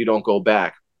whatever, and maybe you don't go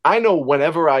back. I know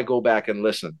whenever I go back and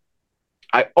listen,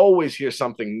 I always hear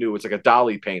something new. It's like a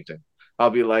dolly painting. I'll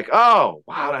be like, oh,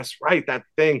 wow, that's right, that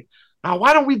thing. Now,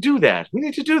 why don't we do that? We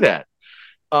need to do that.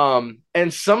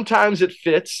 And sometimes it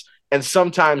fits and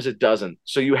sometimes it doesn't.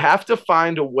 So you have to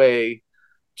find a way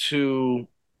to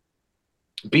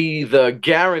be the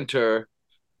guarantor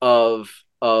of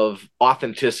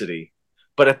authenticity,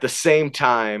 but at the same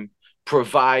time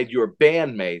provide your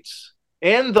bandmates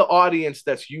and the audience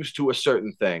that's used to a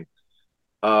certain thing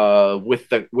with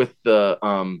the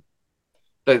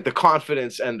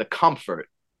confidence and the comfort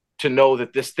to know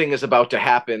that this thing is about to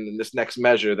happen in this next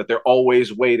measure that they're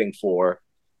always waiting for.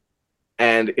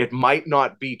 And it might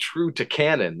not be true to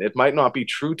canon. It might not be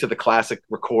true to the classic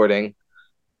recording.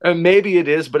 And maybe it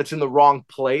is, but it's in the wrong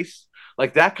place.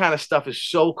 Like that kind of stuff is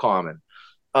so common,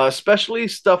 especially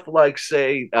stuff like,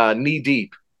 say, Knee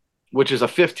Deep, which is a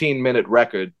 15-minute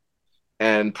record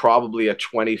and probably a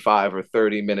 25 or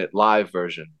 30-minute live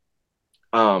version.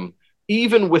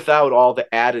 Even without all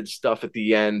the added stuff at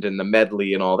the end and the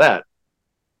medley and all that,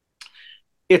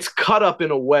 it's cut up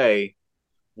in a way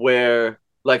where,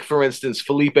 like, for instance,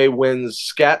 Felipe Win's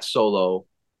scat solo,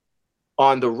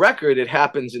 on the record, it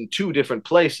happens in two different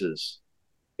places.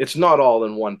 It's not all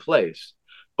in one place.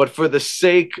 But for the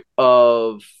sake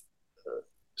of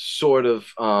sort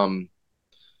of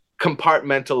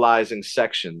compartmentalizing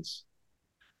sections,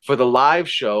 for the live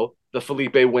show, the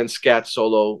Felipe Win scat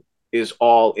solo is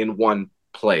all in one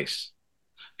place.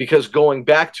 Because going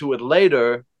back to it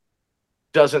later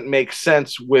doesn't make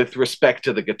sense with respect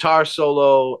to the guitar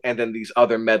solo and then these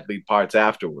other medley parts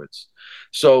afterwards.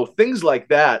 So things like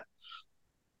that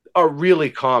are really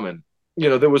common. You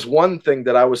know, there was one thing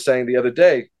that I was saying the other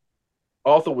day,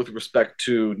 also with respect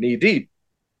to Knee Deep.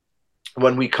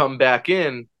 When we come back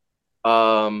in,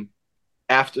 after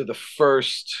the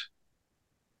first,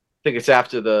 I think it's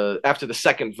after the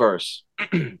second verse,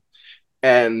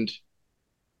 and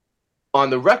on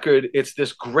the record, it's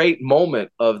this great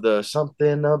moment of the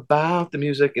something about the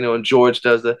music, you know, and George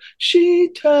does the she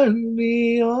turned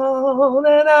me on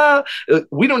and out.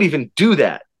 We don't even do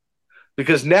that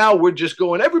because now we're just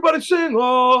going, everybody sing,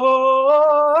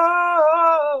 oh,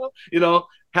 you know,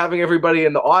 having everybody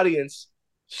in the audience.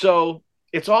 So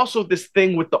it's also this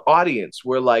thing with the audience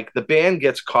where, like, the band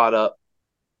gets caught up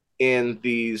in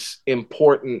these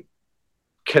important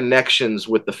connections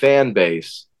with the fan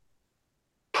base,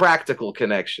 practical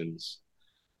connections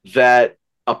that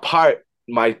a part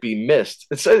might be missed.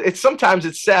 It's sometimes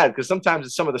it's sad because sometimes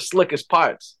it's some of the slickest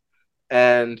parts,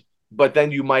 but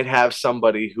then you might have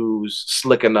somebody who's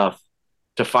slick enough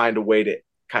to find a way to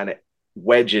kind of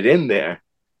wedge it in there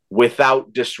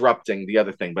without disrupting the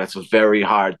other thing. But it's a very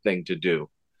hard thing to do,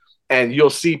 and you'll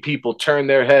see people turn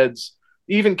their heads,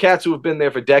 even cats who have been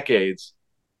there for decades,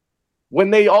 when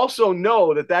they also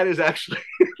know that that is actually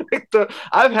like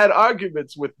I've had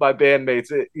arguments with my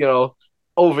bandmates, you know,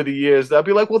 over the years. They'll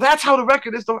be like, well, that's how the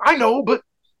record is. I know, but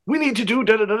we need to do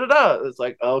da-da-da-da-da. It's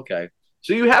like, okay.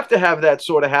 So you have to have that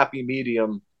sort of happy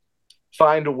medium,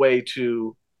 find a way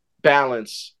to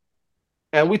balance.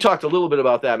 And we talked a little bit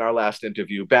about that in our last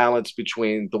interview, balance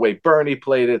between the way Bernie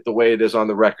played it, the way it is on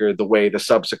the record, the way the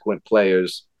subsequent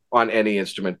players on any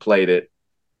instrument played it,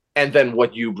 and then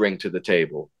what you bring to the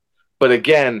table. But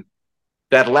again,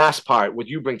 that last part, what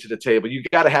you bring to the table, you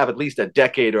got to have at least a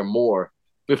decade or more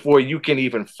before you can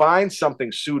even find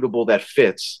something suitable that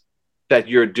fits that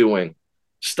you're doing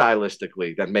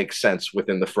stylistically, that makes sense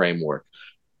within the framework.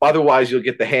 Otherwise, you'll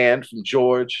get the hand from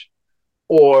George,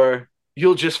 or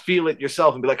you'll just feel it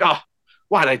yourself and be like, oh,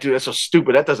 why did I do that? So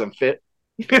stupid. That doesn't fit.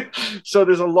 So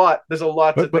there's a lot to think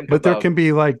about. But there can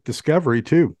be like discovery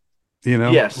too, you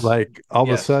know, yes. Like all of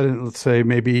a sudden, let's say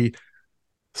maybe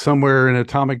somewhere in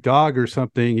Atomic Dog or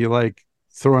something, you like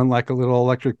throw in like a little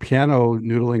electric piano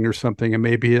noodling or something, and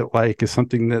maybe it like is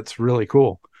something that's really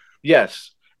cool.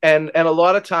 Yes. And a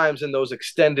lot of times in those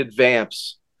extended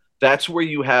vamps, that's where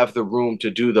you have the room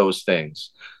to do those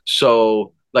things.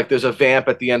 So like there's a vamp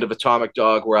at the end of Atomic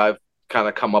Dog where I've kind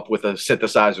of come up with a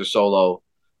synthesizer solo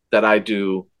that I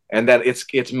do, and then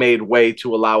it's made way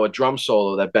to allow a drum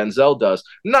solo that Benzel does.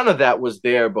 None of that was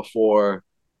there before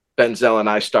Benzel and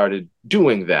I started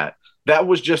doing that. That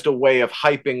was just a way of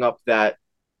hyping up that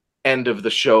end of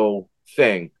the show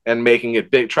thing and making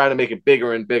it big, trying to make it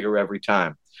bigger and bigger every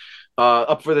time.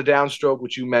 Up for the Downstroke,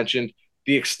 which you mentioned,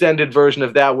 the extended version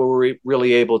of that where we're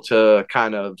really able to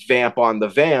kind of vamp on the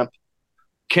vamp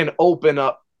can open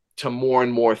up to more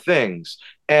and more things.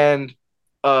 And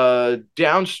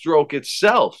Downstroke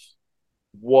itself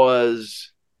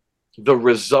was the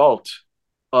result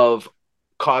of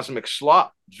Cosmic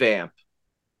Slop vamp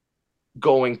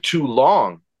going too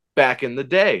long back in the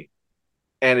day,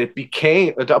 and it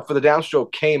became Up for the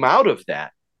Downstroke came out of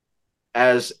that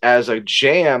as a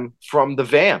jam from the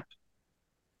vamp.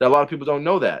 A lot of people don't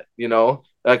know that, you know,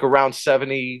 like around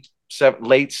 77,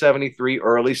 late 73,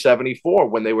 early 74,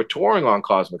 when they were touring on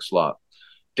Cosmic Slop,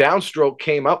 Downstroke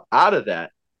came up out of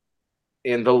that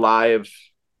in the live.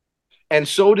 And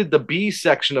so did the B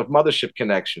section of Mothership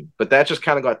Connection, but that just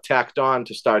kind of got tacked on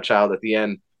to Star Child at the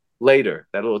end later.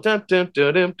 That little dum dum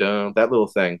dum dum dum, that little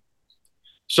thing.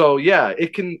 So yeah,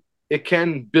 it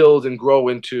can build and grow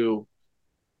into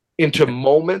into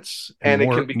moments, and it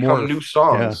can become new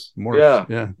songs. Yeah, morph. Yeah.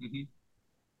 Yeah. Mhm.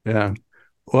 Yeah.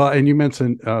 Well, and you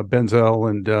mentioned Benzel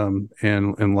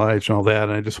and Lige and all that.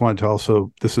 And I just wanted to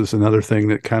also, this is another thing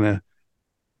that kind of,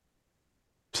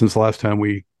 since the last time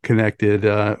we connected,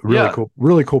 Yeah.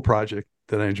 really cool project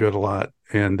that I enjoyed a lot.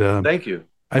 And Thank you.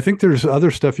 I think there's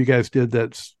other stuff you guys did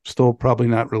that's still probably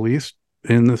not released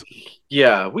in this.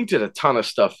 Yeah, we did a ton of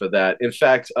stuff for that. In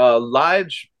fact,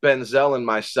 Lige, Benzel, and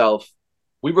myself,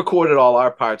 we recorded all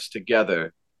our parts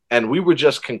together, and we were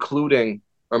just concluding,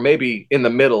 or maybe in the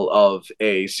middle of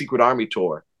a Secret Army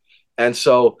tour. And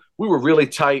so we were really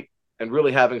tight and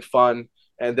really having fun.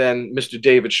 And then Mr.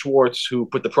 David Schwartz, who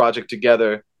put the project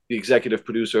together, the executive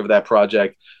producer of that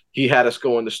project, he had us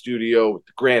go in the studio with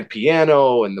the grand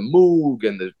piano and the Moog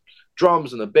and the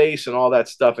drums and the bass and all that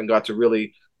stuff, and got to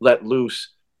really let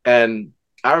loose. And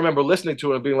I remember listening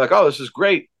to it and being like, oh, this is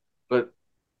great. But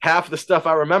half the stuff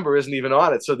I remember isn't even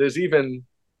on it. So there's even,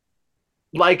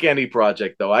 like any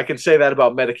project, though, I can say that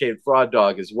about Medicaid Fraud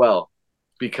Dog as well,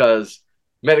 because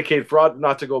Medicaid Fraud,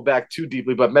 not to go back too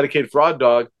deeply, but Medicaid Fraud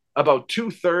Dog, about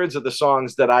 2/3 of the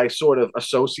songs that I sort of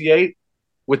associate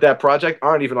with that project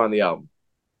aren't even on the album.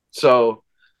 So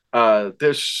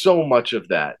there's so much of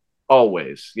that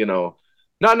always,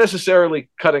 not necessarily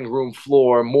cutting room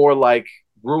floor, more like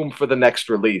room for the next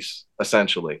release,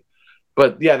 essentially.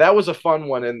 But yeah, that was a fun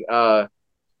one. And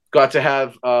got to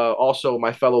have also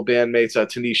my fellow bandmates,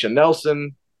 Tanisha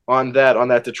Nelson, on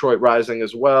that Detroit Rising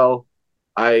as well.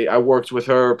 I worked with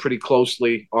her pretty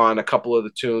closely on a couple of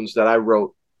the tunes that I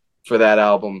wrote for that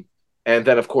album. And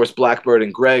then, of course, Blackbird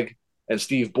and Greg and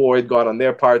Steve Boyd got on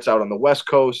their parts out on the West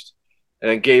Coast. And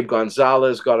then Gabe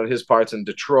Gonzalez got on his parts in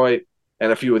Detroit,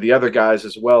 and a few of the other guys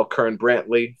as well. Kern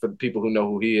Brantley, for the people who know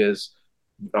who he is,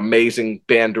 amazing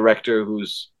band director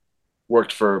who's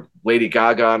worked for Lady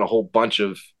Gaga and a whole bunch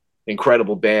of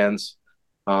incredible bands,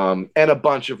 and a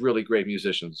bunch of really great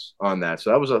musicians on that.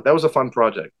 So that was a fun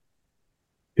project.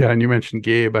 Yeah, and you mentioned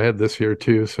Gabe. I had this here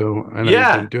too, so I know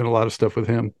you've been doing a lot of stuff with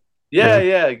him.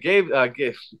 Yeah. Gabe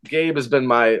has been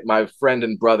my friend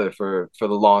and brother for the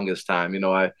longest time.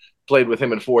 I played with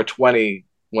him in 420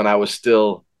 when I was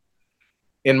still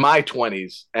in my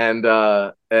 20s,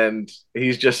 and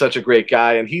he's just such a great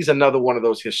guy, and he's another one of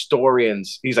those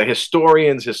historians. He's a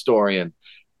historian's historian,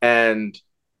 and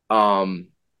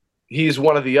he's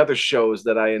one of the other shows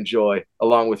that I enjoy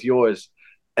along with yours,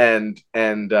 and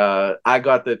I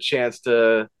got the chance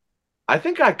to, I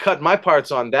think I cut my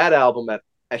parts on that album at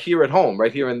here at home,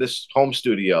 right here in this home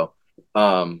studio.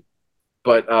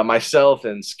 But myself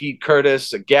and Skeet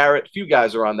Curtis, Garrett, a few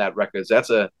guys are on that record. That's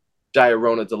a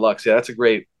Diarona Deluxe. Yeah, that's a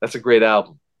great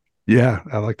album. Yeah,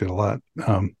 I liked it a lot.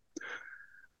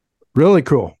 Really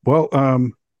cool. Well,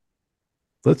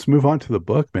 let's move on to the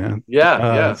book, man.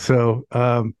 Yeah. So,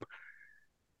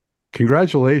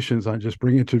 congratulations on just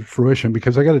bringing it to fruition,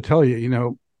 because I got to tell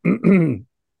you,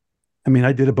 I mean,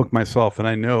 I did a book myself, and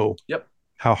I know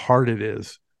how hard it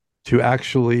is to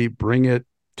actually bring it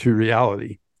to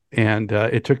reality. And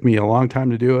it took me a long time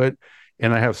to do it.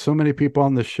 And I have so many people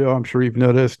on the show, I'm sure you've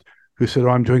noticed, who said, oh,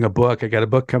 I'm doing a book. I got a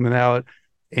book coming out.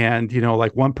 And,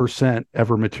 like 1%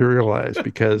 ever materialize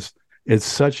because it's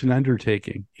such an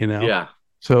undertaking, Yeah.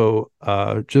 So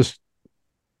just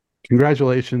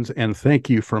congratulations and thank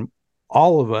you from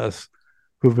all of us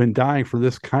who've been dying for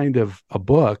this kind of a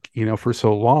book, for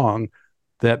so long,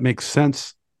 that makes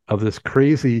sense of this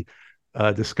crazy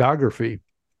discography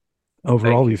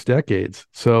over all these decades.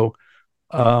 So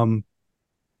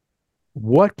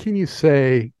what can you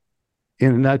say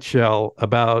in a nutshell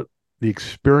about the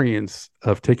experience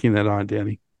of taking that on,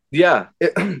 Danny? Yeah.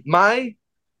 My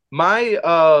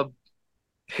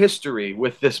history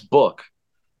with this book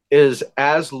is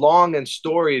as long and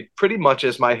storied pretty much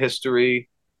as my history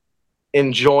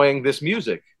enjoying this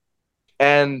music.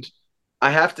 And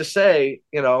I have to say,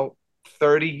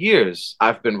 30 years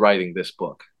I've been writing this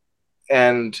book.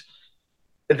 And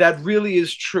that really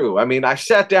is true. I mean, I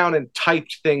sat down and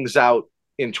typed things out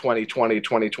in 2020,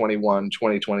 2021,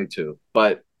 2022.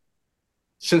 But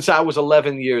since I was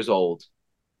 11 years old,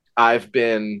 I've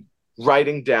been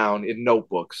writing down in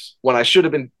notebooks when I should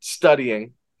have been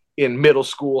studying in middle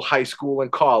school, high school,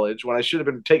 and college, when I should have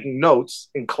been taking notes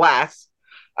in class.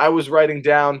 I was writing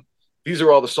down, these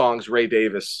are all the songs Ray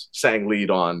Davis sang lead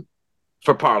on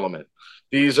for Parliament.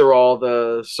 These are all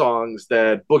the songs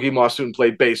that Boogie Monsoon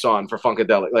played bass on for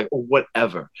Funkadelic, like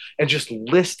whatever. And just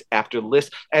list after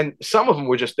list. And some of them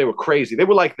were they were crazy. They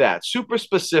were like that, super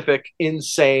specific,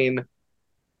 insane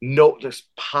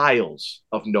just piles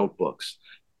of notebooks.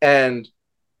 And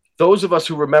those of us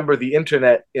who remember the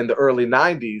internet in the early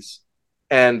 90s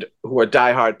and who are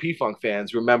diehard P-Funk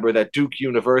fans remember that Duke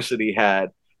University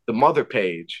had the Mother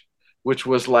Page, which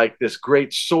was like this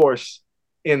great source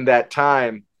in that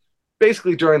time,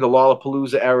 basically during the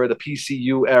Lollapalooza era, the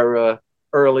PCU era,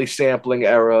 early sampling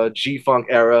era, G-Funk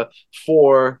era,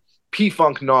 for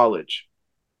P-Funk knowledge.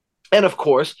 And of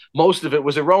course, most of it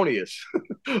was erroneous.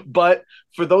 But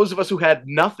for those of us who had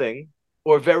nothing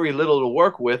or very little to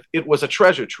work with, it was a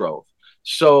treasure trove.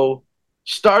 So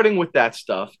starting with that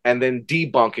stuff and then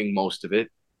debunking most of it,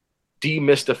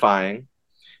 demystifying,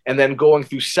 and then going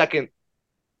through secondary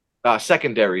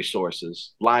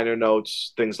sources, liner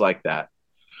notes, things like that.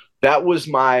 That was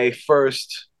my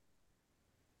first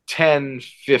 10,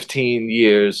 15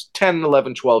 years, 10,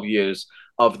 11, 12 years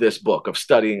of this book, of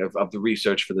studying, of the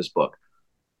research for this book.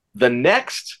 The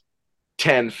next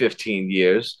 10, 15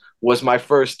 years was my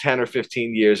first 10 or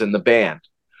 15 years in the band,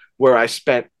 where I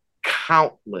spent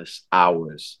countless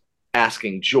hours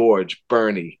asking George,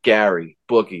 Bernie, Gary,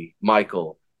 Boogie,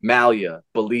 Michael, Malia,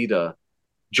 Belita,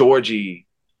 Georgie,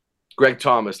 Greg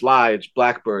Thomas, Lige,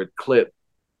 Blackbird, Clip,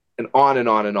 and on and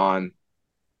on and on.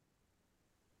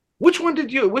 Which one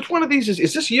of these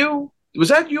is this you? Was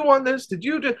that you on this? Did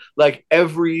you do like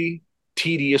every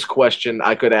tedious question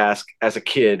I could ask as a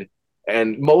kid?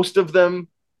 And most of them,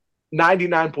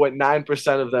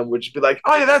 99.9% of them would just be like,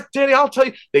 oh yeah, that's Danny, I'll tell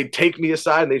you. They'd take me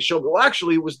aside and they'd show me, well,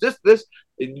 actually, it was this.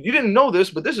 You didn't know this,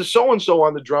 but this is so-and-so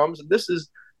on the drums. And this is,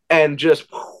 and just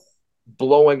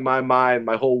blowing my mind,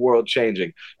 my whole world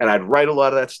changing. And I'd write a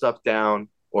lot of that stuff down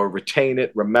or retain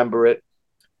it, remember it.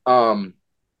 And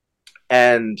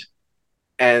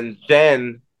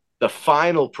then the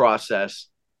final process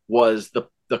was the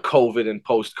COVID and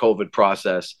post-COVID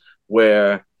process,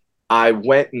 where I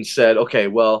went and said, okay,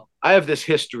 well, I have this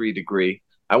history degree.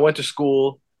 I went to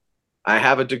school. I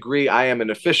have a degree. I am an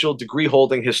official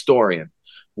degree-holding historian.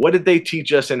 What did they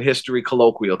teach us in history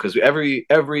colloquial? Because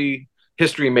every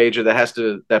history major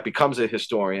that becomes a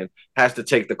historian has to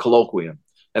take the colloquium.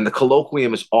 And the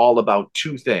colloquium is all about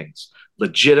two things: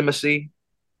 legitimacy,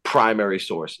 primary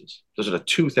sources. Those are the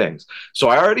two things. So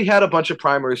I already had a bunch of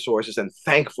primary sources, and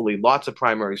thankfully lots of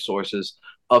primary sources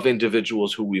of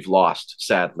individuals who we've lost,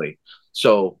 sadly.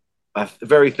 So I'm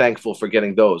very thankful for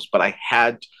getting those, but I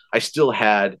still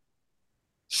had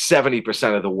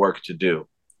 70% of the work to do.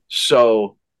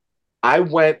 So I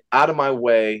went out of my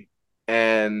way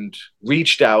and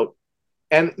reached out.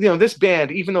 And, this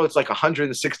band, even though it's like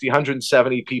 160,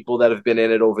 170 people that have been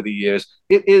in it over the years,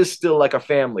 it is still like a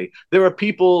family. There are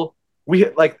people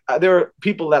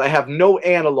that I have no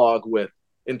analog with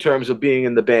in terms of being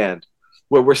in the band,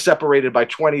 where we're separated by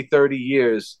 20, 30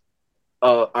 years,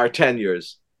 our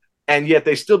tenures. And yet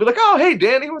they still be like, oh, hey,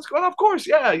 Danny, what's going on? Of course,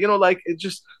 yeah. It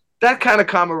just, that kind of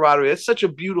camaraderie. It's such a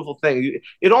beautiful thing.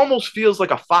 It almost feels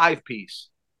like a five-piece.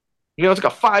 It's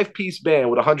like a five-piece band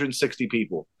with 160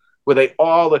 people, where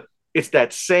it's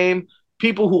that same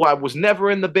people who I was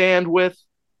never in the band with,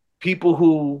 people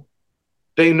who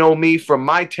they know me from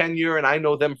my tenure and I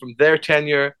know them from their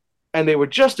tenure. And they were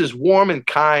just as warm and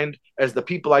kind as the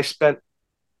people I spent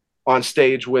on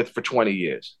stage with for 20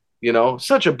 years.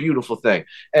 Such a beautiful thing.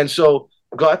 And so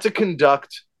got to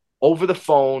conduct over the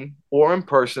phone or in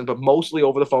person, but mostly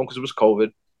over the phone because it was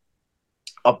COVID,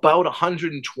 about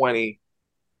 120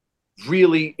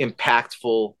 really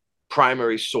impactful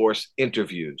primary source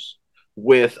interviews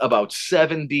with about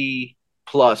 70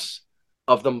 plus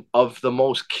of the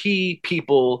most key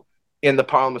people in the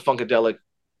Parliament Funkadelic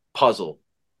puzzle,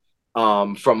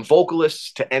 from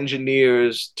vocalists to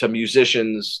engineers to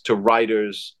musicians to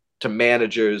writers to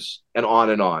managers and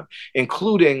on,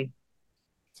 including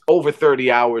over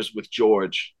 30 hours with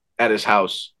George at his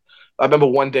house. I remember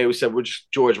one day we said,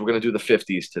 George, we're going to do the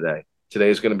 50s today. Today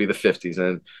is going to be the 50s.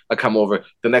 And I come over.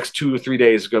 The next 2 or 3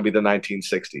 days is going to be the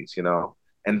 1960s,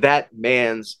 And that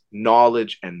man's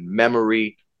knowledge and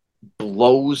memory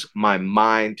blows my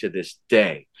mind to this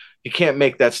day. He can't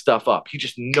make that stuff up. He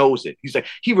just knows it. He's like,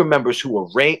 he remembers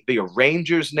the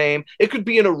arranger's name. It could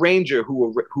be an arranger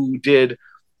who did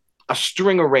a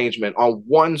string arrangement on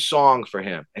one song for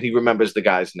him, and he remembers the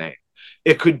guy's name.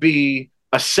 It could be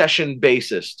a session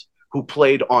bassist who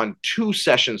played on 2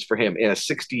 sessions for him in a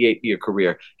 68-year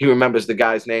career. He remembers the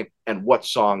guy's name and what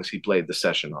songs he played the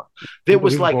session on. It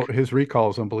was like, his recall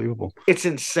is unbelievable. It's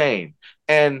insane.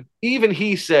 And even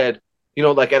he said,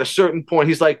 like at a certain point,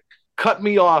 he's like, cut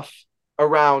me off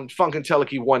around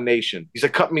Funkenteleki One Nation. He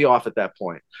said, cut me off at that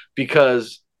point,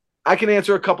 because I can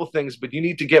answer a couple things, but you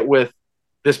need to get with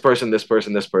this person, this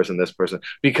person, this person, this person.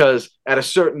 Because at a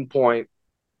certain point,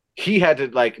 he had to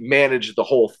like manage the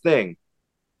whole thing.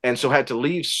 And so had to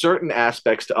leave certain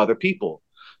aspects to other people.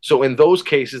 So in those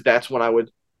cases, that's when I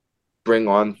would bring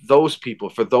on those people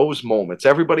for those moments.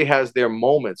 Everybody has their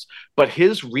moments, but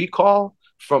his recall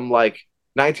from like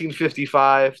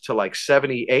 1955 to like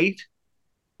 78,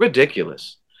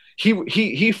 ridiculous.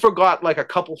 He forgot like a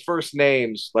couple first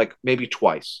names, like maybe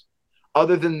twice.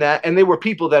 Other than that, and they were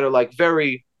people that are like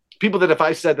very people that if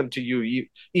I said them to you,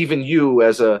 even you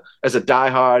as a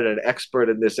diehard and an expert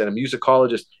in this and a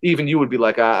musicologist, even you would be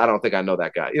like, I don't think I know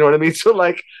that guy. You know what I mean? So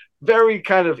like very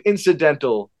kind of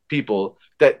incidental people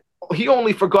that he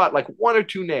only forgot like one or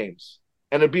two names,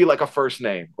 and it'd be like a first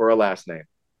name or a last name.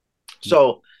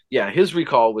 So yeah, his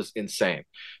recall was insane,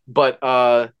 but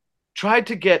tried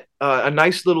to get a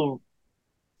nice little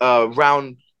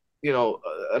round,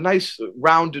 a nice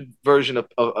rounded version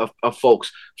of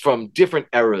folks from different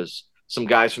eras. Some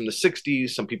guys from the 60s,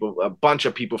 some people, a bunch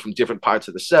of people from different parts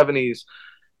of the 70s.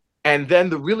 And then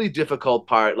the really difficult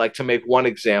part, like to make one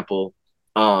example,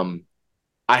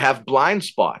 I have blind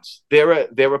spots. There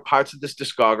are parts of this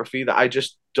discography that I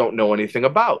just don't know anything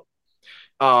about.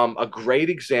 A great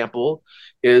example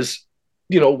is,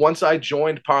 once I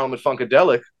joined Parliament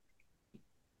Funkadelic,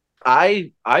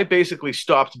 I basically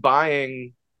stopped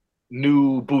buying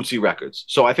new Bootsy records.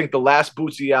 So I think the last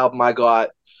Bootsy album I got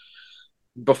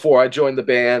before I joined the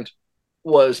band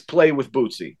was Play with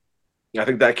Bootsy. I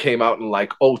think that came out in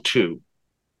like '02,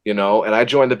 and I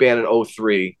joined the band in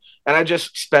 '03, and I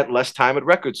just spent less time at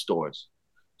record stores.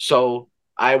 So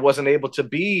I wasn't able to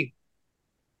be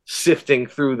sifting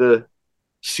through the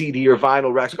CD or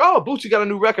vinyl racks. Like, oh, Bootsy got a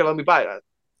new record. Let me buy it.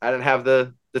 I didn't have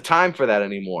the time for that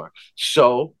anymore.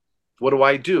 So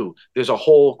what do? There's a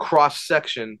whole cross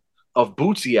section of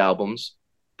Bootsy albums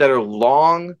that are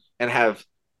long and have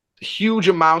huge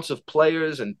amounts of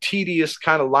players and tedious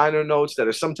kind of liner notes that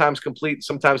are sometimes complete,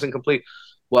 sometimes incomplete.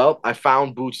 Well, I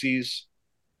found Bootsy's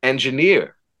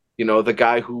engineer, the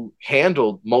guy who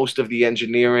handled most of the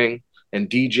engineering and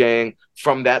DJing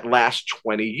from that last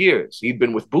 20 years. He'd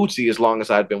been with Bootsy as long as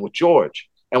I'd been with George,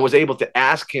 and was able to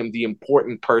ask him the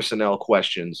important personnel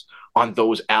questions on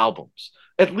those albums,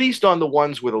 at least on the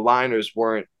ones where the liners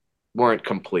weren't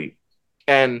complete.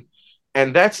 And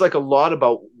that's like a lot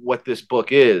about what this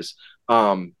book is.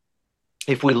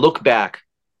 If we look back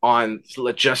on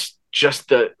just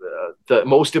the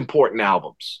most important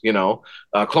albums,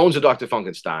 Clones of Dr.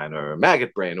 Funkenstein or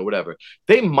Maggot Brain or whatever,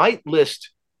 they might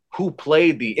list who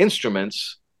played the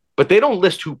instruments, but they don't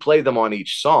list who played them on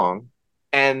each song.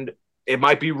 And it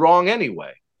might be wrong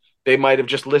anyway. They might have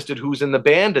just listed who's in the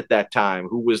band at that time,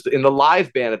 who was in the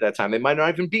live band at that time. They might not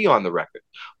even be on the record,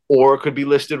 or it could be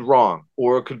listed wrong,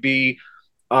 or it could be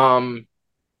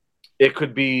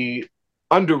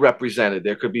underrepresented.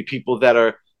 There could be people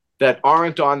that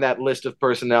aren't on that list of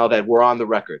personnel that were on the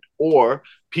record, or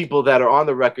people that are on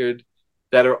the record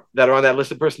that are on that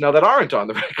list of personnel that aren't on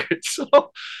the record.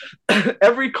 So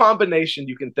every combination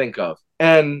you can think of,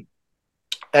 and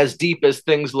as deep as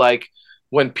things like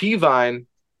when P-Vine,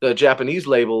 the Japanese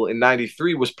label in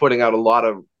 '93, was putting out a lot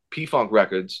of P-Funk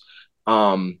records.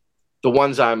 The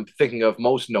ones I'm thinking of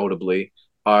most notably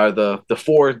are the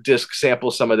 4-disc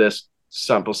Sample Some of This,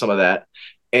 Sample Some of That,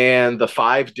 and the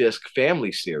 5-disc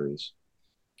Family series.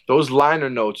 Those liner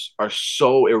notes are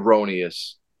so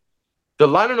erroneous. The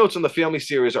liner notes on the Family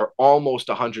series are almost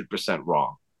 100%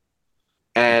 wrong.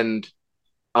 And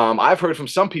I've heard from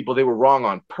some people they were wrong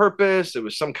on purpose. It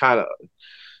was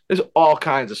there's all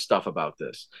kinds of stuff about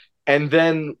this. And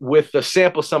then with the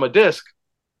Sample Some of Disc,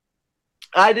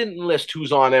 I didn't list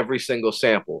who's on every single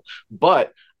sample,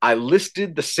 but I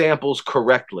listed the samples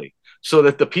correctly so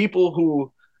that the people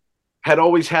who had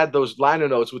always had those liner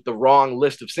notes with the wrong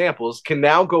list of samples can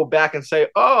now go back and say,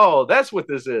 oh, that's what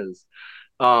this is.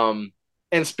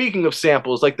 And speaking of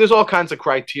samples, like there's all kinds of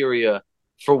criteria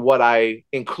for what I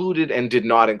included and did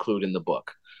not include in the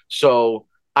book. So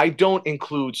I don't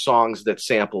include songs that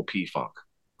sample P-Funk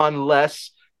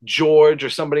unless George or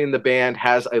somebody in the band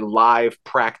has a live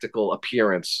practical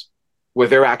appearance where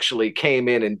they actually came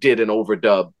in and did an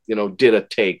overdub, did a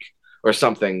take or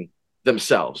something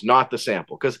themselves, not the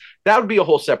sample, because that would be a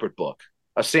whole separate book.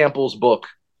 A samples book,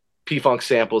 P-Funk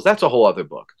samples, that's a whole other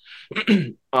book.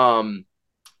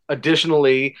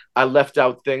 Additionally, I left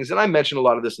out things, and I mentioned a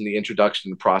lot of this in the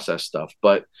introduction to process stuff,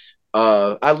 but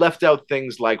I left out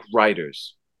things like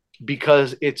writers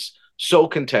because it's so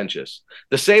contentious.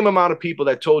 The same amount of people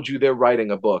that told you they're writing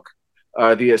a book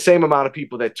are the same amount of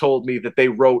people that told me that they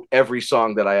wrote every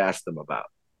song that I asked them about.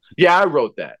 Yeah, I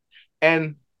wrote that.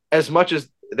 And as much as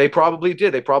they probably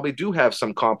did, they probably do have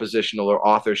some compositional or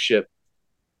authorship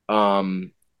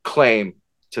claim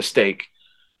to stake.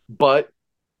 But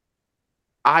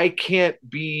I can't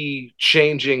be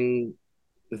changing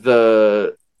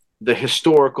the the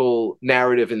historical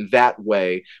narrative in that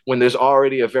way when there's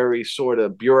already a very sort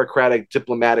of bureaucratic,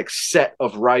 diplomatic set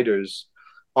of writers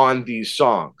on these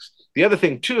songs. The other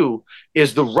thing, too,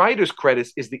 is the writer's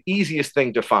credits is the easiest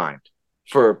thing to find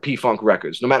for P-Funk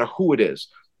Records, no matter who it is.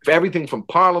 For everything from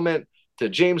Parliament to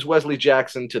James Wesley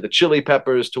Jackson to the Chili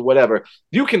Peppers to whatever,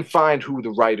 you can find who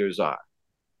the writers are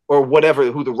or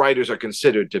whatever, who the writers are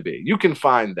considered to be. You can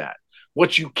find that.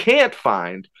 What you can't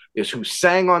find is who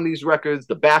sang on these records,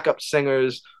 the backup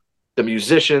singers, the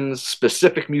musicians,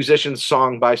 specific musicians,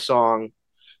 song by song.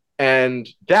 And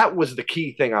that was the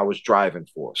key thing I was driving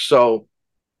for. So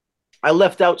I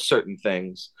left out certain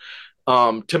things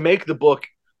to make the book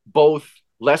both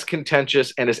less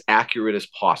contentious and as accurate as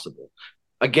possible.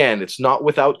 Again, it's not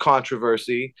without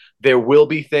controversy. There will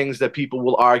be things that people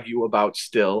will argue about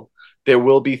still. There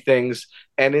will be things.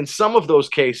 And in some of those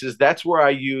cases, that's where I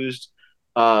used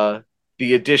the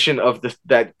addition of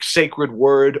that sacred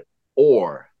word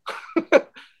or.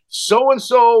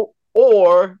 So-and-so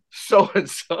or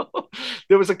so-and-so.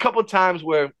 There was a couple times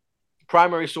where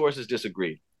primary sources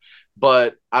disagreed,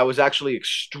 but I was actually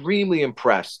extremely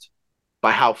impressed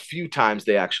by how few times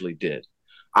they actually did.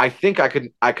 I think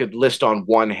I could list on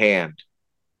one hand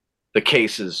the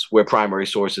cases where primary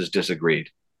sources disagreed.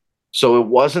 So it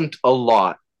wasn't a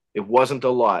lot. It wasn't a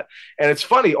lot. And it's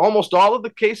funny, almost all of the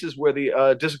cases where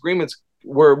the disagreements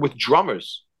were with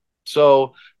drummers.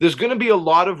 So there's going to be a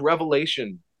lot of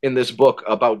revelation in this book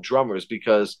about drummers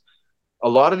because a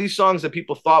lot of these songs that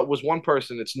people thought was one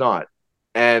person, it's not.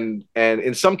 And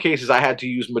in some cases, I had to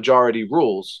use majority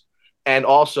rules and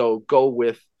also go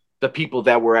with the people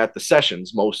that were at the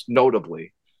sessions, most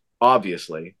notably,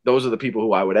 obviously. Those are the people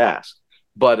who I would ask.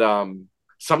 But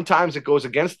sometimes it goes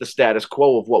against the status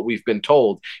quo of what we've been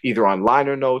told, either on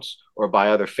liner notes or by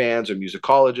other fans or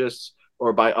musicologists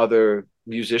or by other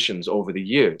musicians over the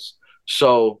years.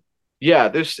 So,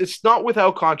 yeah, it's not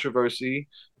without controversy.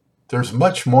 There's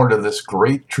much more to this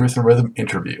great Truth and Rhythm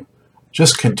interview.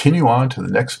 Just continue on to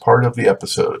the next part of the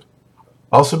episode.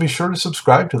 Also, be sure to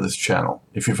subscribe to this channel.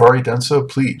 If you've already done so,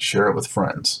 please share it with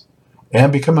friends. And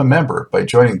become a member by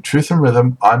joining Truth and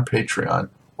Rhythm on Patreon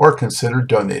or consider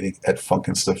donating at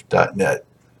funkinstuff.net.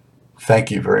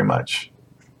 Thank you very much.